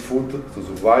we need food to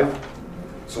survive,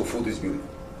 so food is beauty.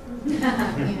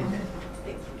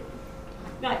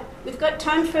 Right, we've got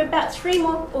time for about 3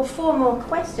 more or 4 more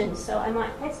questions, so I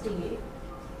might pester you.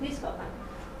 Who's got one?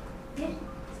 Yeah,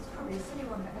 this is probably a silly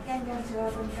one, but again, going to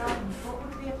urban gardens, what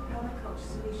would be a permaculture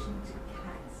solution to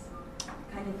cats?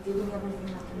 Kind of doing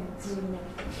everything up and doing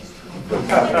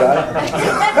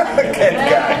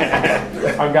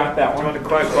I got that one.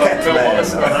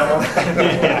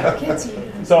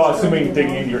 So assuming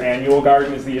digging into your annual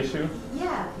garden is the issue?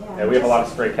 Yeah, we have a lot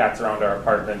of stray cats around our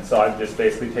apartment, so I've just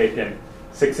basically taken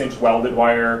 6-inch welded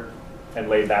wire and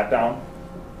laid that down,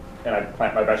 and I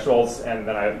plant my vegetables, and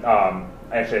then I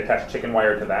actually attach chicken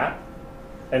wire to that.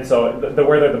 And so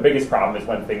where the biggest problem is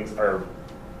when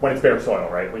it's bare soil,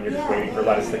 right? When you're just waiting for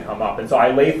lettuce to come up. And so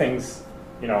I lay things,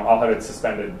 I'll have it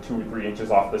suspended 2 or 3 inches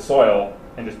off the soil,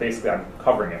 and just basically I'm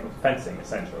covering it with fencing,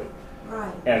 essentially.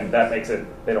 Right. And that makes it,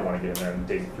 they don't want to get in there and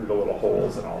dig through the little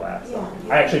holes and all that. So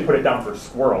I actually put it down for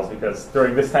squirrels, because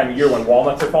during this time of year when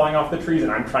walnuts are falling off the trees and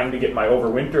I'm trying to get my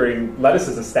overwintering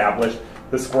lettuces established,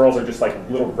 the squirrels are just like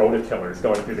little rototillers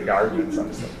going through the gardens. I'm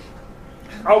just like,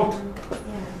 out.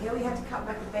 Yeah, we had to cut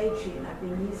back a bay tree, and I've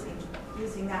been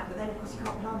using that, but then of course you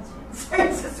can't plant it. So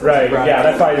it's just Right. Yeah,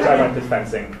 that's why I went to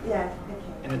fencing. Yeah. Okay.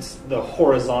 And it's the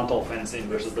horizontal fencing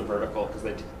versus the vertical, because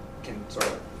they can sort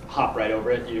of hop right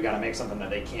over it. You got to make something that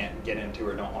they can't get into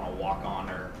or don't want to walk on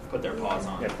or put their paws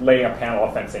on. Yeah, laying a panel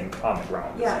of fencing on the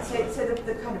ground. Yeah. So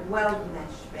the kind of weld mesh,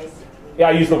 basically. Yeah,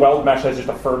 I use the weld mesh as just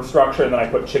a firm structure, and then I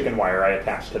put chicken wire I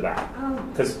attach to that.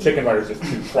 Because chicken wire is just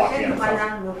too floppy on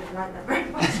itself.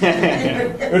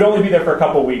 It would only be there for a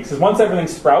couple of weeks. Because once everything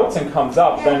sprouts and comes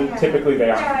up, then typically they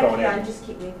aren't going in. Just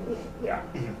keep moving it. Yeah.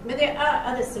 But there are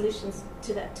other solutions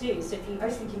to that too. So if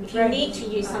you need to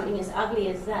use something as ugly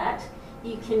as that,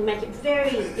 you can make it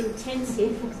very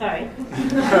intensive. Sorry.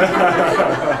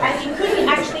 And you could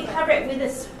actually cover it with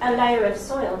a layer of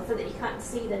soil so that you can't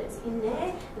see that it's in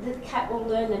there. The cat will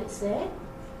learn that it's there.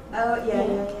 Oh, yeah.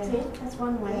 See, that's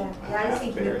one way. Yeah, I was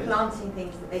thinking of planting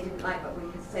things that they didn't like, but we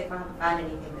could say if I haven't found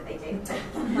anything that they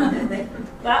did.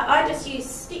 But I just use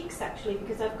sticks actually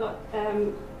because I've got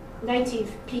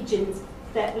native pigeons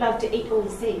that love to eat all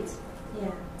the seeds.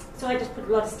 Yeah. So I just put a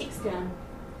lot of sticks down.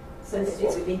 So that's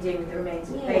what we've been doing with the remains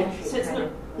of the bay tree. So it's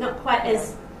not quite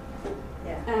as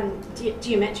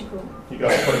geometrical. You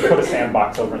got to put a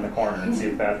sandbox over in the corner and see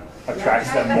if that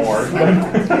attracts them more.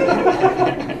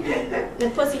 And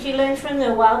of course, if you learn from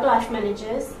the wildlife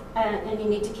managers, and you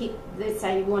need to keep, let's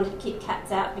say you wanted to keep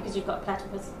cats out because you've got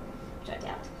platypus, which I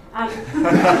doubt.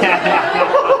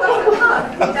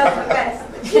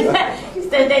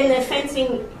 So then the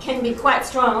fencing can be quite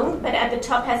strong, but at the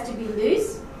top has to be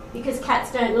loose because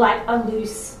cats don't like a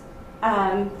loose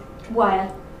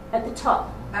wire at the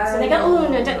top. So they go, oh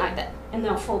no, don't like that, and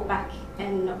they'll fall back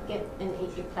and not get and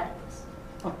eat your platypus.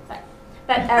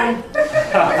 But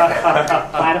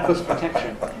platypus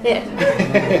protection. Yeah.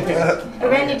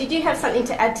 Aranya, did you have something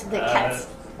to add to the cats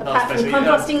apart from especially,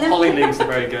 composting them? Holly leaves are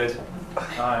very good.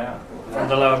 From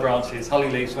the lower branches, holly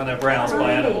leaves when they're browsed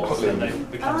by animals, then they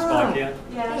become spikier.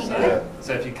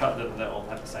 So if you cut them, they'll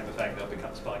have the same effect. They'll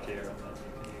become spikier, and then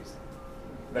you can use them.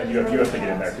 Then you have to get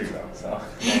in there too, though. So.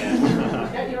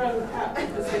 Get your own cat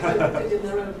because they put in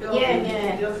their own garden.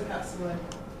 Yeah. The other cats away.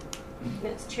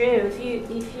 That's true. If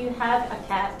you have a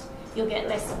cat, you'll get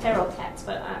less feral cats,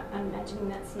 but I'm imagining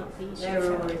that's not the issue. There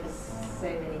are always so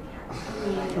many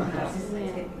cats.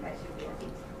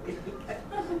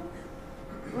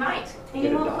 Right. Any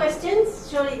more questions?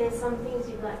 Surely there's some things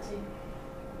you'd like to.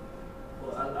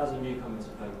 Well, as a newcomer to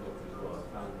permaculture as well, I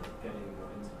found that getting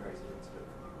integrated into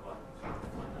it can be quite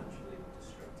financially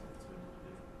destructive to an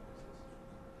individual.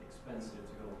 It's expensive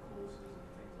to go on courses and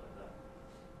things like that.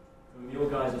 From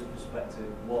your guys' perspective,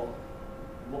 what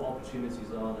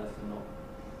opportunities are there for not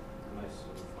the most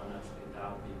sort of financially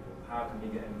endowed people? How can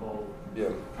we get involved?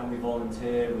 Yeah. Can we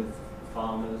volunteer with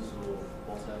farmers or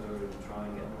whatever and try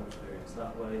and get more experience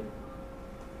that way?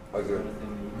 I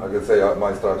can say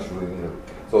my structure in Italy.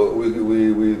 So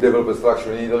we developed a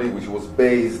structure in Italy which was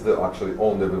based actually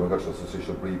on the Permaculture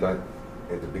Association of Britain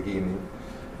at the beginning,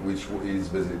 which is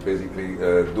basically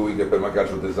doing a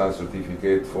permaculture design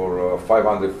certificate for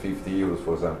 550 euros,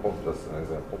 for example, just an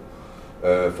example,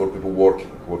 for people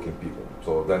working people.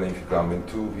 So then if you come in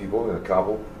two people, in a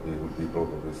couple, it would be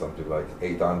probably something like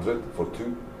 800 for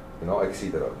two,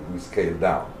 etc. We scale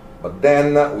down. But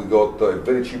then we got a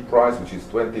very cheap price, which is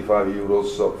 25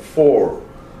 euros for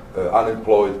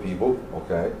unemployed people,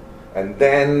 okay? And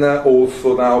then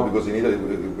also now, because in Italy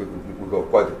we got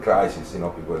quite a crisis,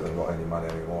 people haven't got any money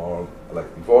anymore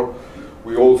like before,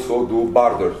 we also do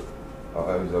barter.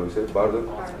 How we say barter?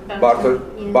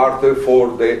 Barter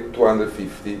for the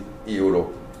 250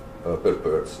 euro per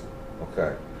person,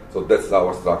 okay? So that's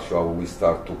our structure, how we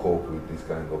start to cope with these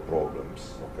kind of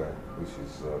problems, okay? Which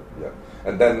is,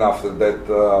 And then after that,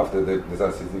 after the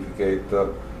design certificate,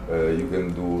 you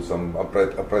can do some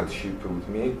apprenticeship with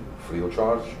me, free of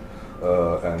charge,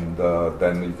 and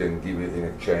then you can give it in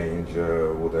exchange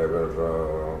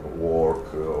whatever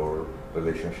work or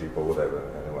relationship or whatever,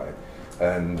 anyway.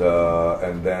 And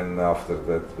then after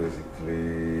that,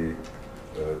 basically,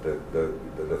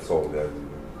 that's all.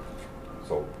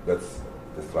 So that's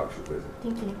the structure, basically.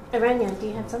 Thank you. Aranya, do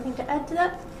you have something to add to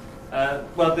that?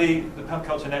 Well, the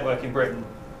permaculture network in Britain,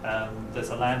 there's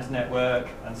a land network,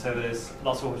 and so there's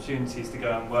lots of opportunities to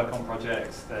go and work on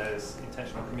projects. There's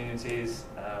intentional communities,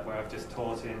 where I've just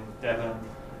taught in Devon.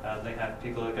 They have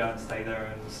people that go and stay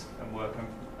there and work,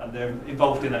 and they're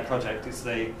involved in that project. It's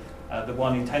the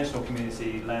one intentional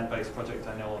community land-based project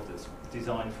I know of that's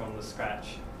designed from the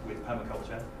scratch with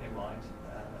permaculture in mind.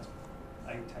 That's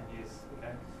 8-10 years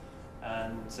ago.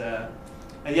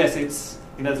 And yes, it's,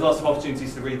 you know, there's lots of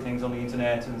opportunities to read things on the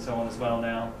internet and so on as well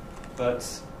now,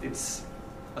 but it's,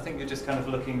 I think you're just kind of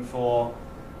looking for,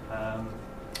 I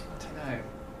don't know,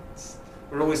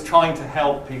 we're always trying to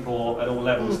help people at all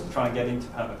levels to try and get into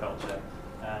permaculture.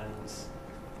 And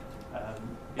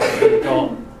if you've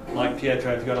got, like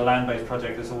Pietro, if you've got a land-based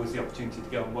project, there's always the opportunity to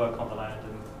go and work on the land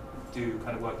and do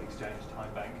kind of work exchange,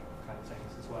 time bank kind of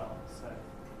things as well. So.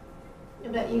 What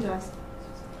about you guys?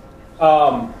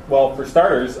 Well, for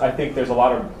starters, I think there's a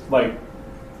lot of, like,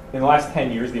 in the last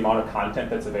 10 years, the amount of content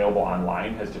that's available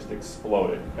online has just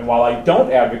exploded. And while I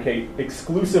don't advocate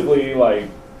exclusively, like,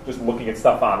 just looking at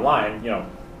stuff online, you know,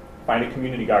 find a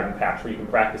community garden patch where you can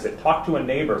practice it. Talk to a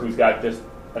neighbor who's got just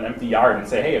an empty yard and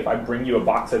say, hey, if I bring you a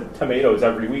box of tomatoes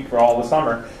every week for all the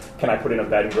summer, can I put in a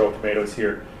bed and grow tomatoes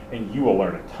here? And you will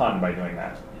learn a ton by doing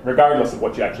that. Regardless of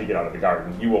what you actually get out of the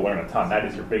garden, you will learn a ton. That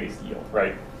is your biggest yield,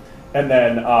 right? And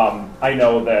then I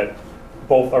know that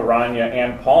both Aranya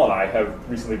and Paul and I have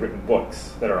recently written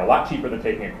books that are a lot cheaper than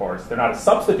taking a course. They're not a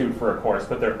substitute for a course,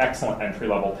 but they're excellent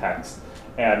entry-level texts.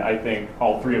 And I think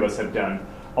all three of us have done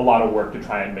a lot of work to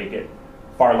try and make it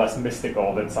far less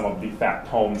mystical than some of the fat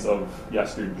tomes of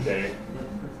yesterday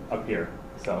up here.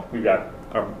 So we've got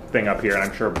a thing up here, and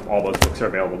I'm sure all those books are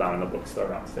available down in the bookstore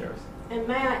downstairs. And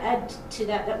may I add to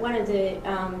that that one of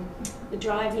the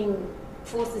driving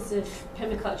forces of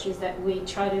permaculture is that we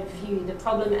try to view the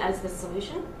problem as the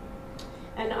solution.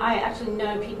 And I actually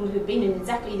know people who've been in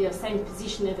exactly the same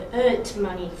position, have earned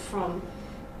money from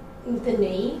the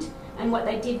need, and what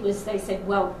they did was they said,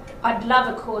 well, I'd love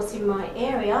a course in my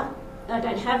area, I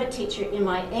don't have a teacher in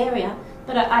my area,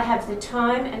 but I have the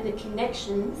time and the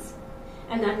connections,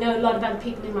 and I know a lot of other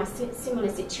people in my similar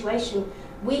situation.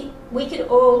 We could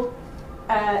all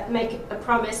make a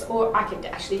promise, or I could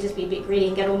actually just be a bit greedy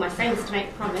and get all my friends to make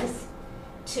a promise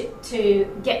to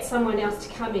get someone else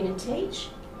to come in and teach.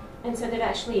 And so they've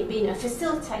actually been a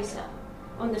facilitator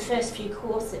on the first few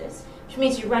courses, which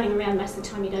means you're running around most of the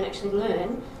time, you don't actually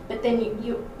learn, but then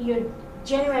you're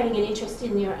generating an interest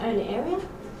in your own area,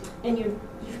 and you've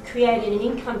created an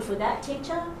income for that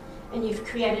teacher, and you've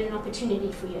created an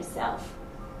opportunity for yourself.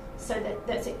 So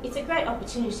it's a great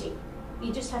opportunity.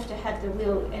 You just have to have the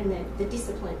will and the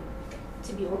discipline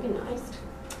to be organised.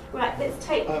 Right, let's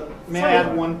take... May I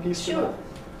add one piece to that?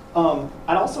 Sure.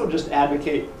 I'd also just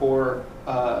advocate for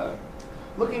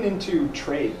looking into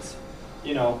trades.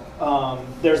 You know,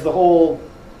 there's the whole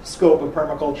scope of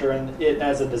permaculture and it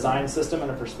as a design system and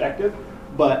a perspective,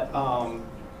 but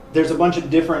there's a bunch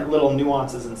of different little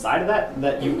nuances inside of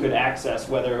that you could access,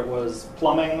 whether it was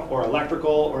plumbing or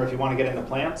electrical, or if you want to get into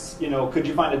plants. You know, could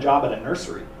you find a job at a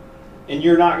nursery? And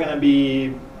you're not going to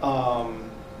be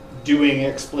doing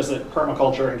explicit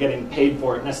permaculture and getting paid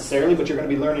for it necessarily, but you're going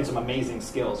to be learning some amazing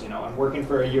skills, you know, and working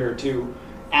for a year or two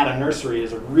at a nursery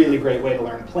is a really great way to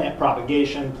learn plant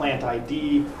propagation, plant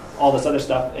ID, all this other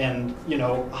stuff, and, you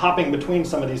know, hopping between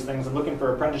some of these things and looking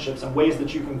for apprenticeships and ways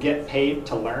that you can get paid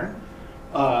to learn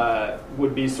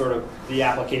would be sort of the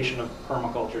application of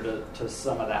permaculture to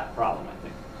some of that problem, I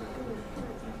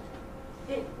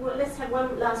think. Well, let's have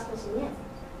one last question, yes.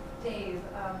 Dave,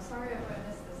 sorry if I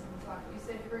missed this in the talk. You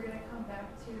said you were going to come back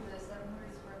to the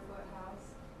 700 square foot house.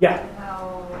 Yeah. And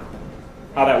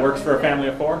how that works for a family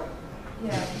of 4?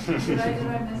 Yeah. Did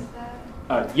I miss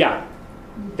that? Yeah.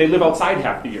 They live outside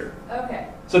half the year. Okay.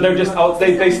 So they're just out,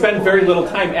 they spend very little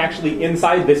time actually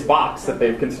inside this box that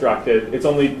they've constructed. It's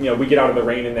only, you know, we get out of the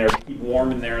rain in there, keep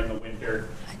warm in there in the winter,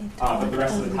 but the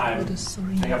rest of the time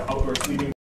they have outdoor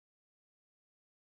sleeping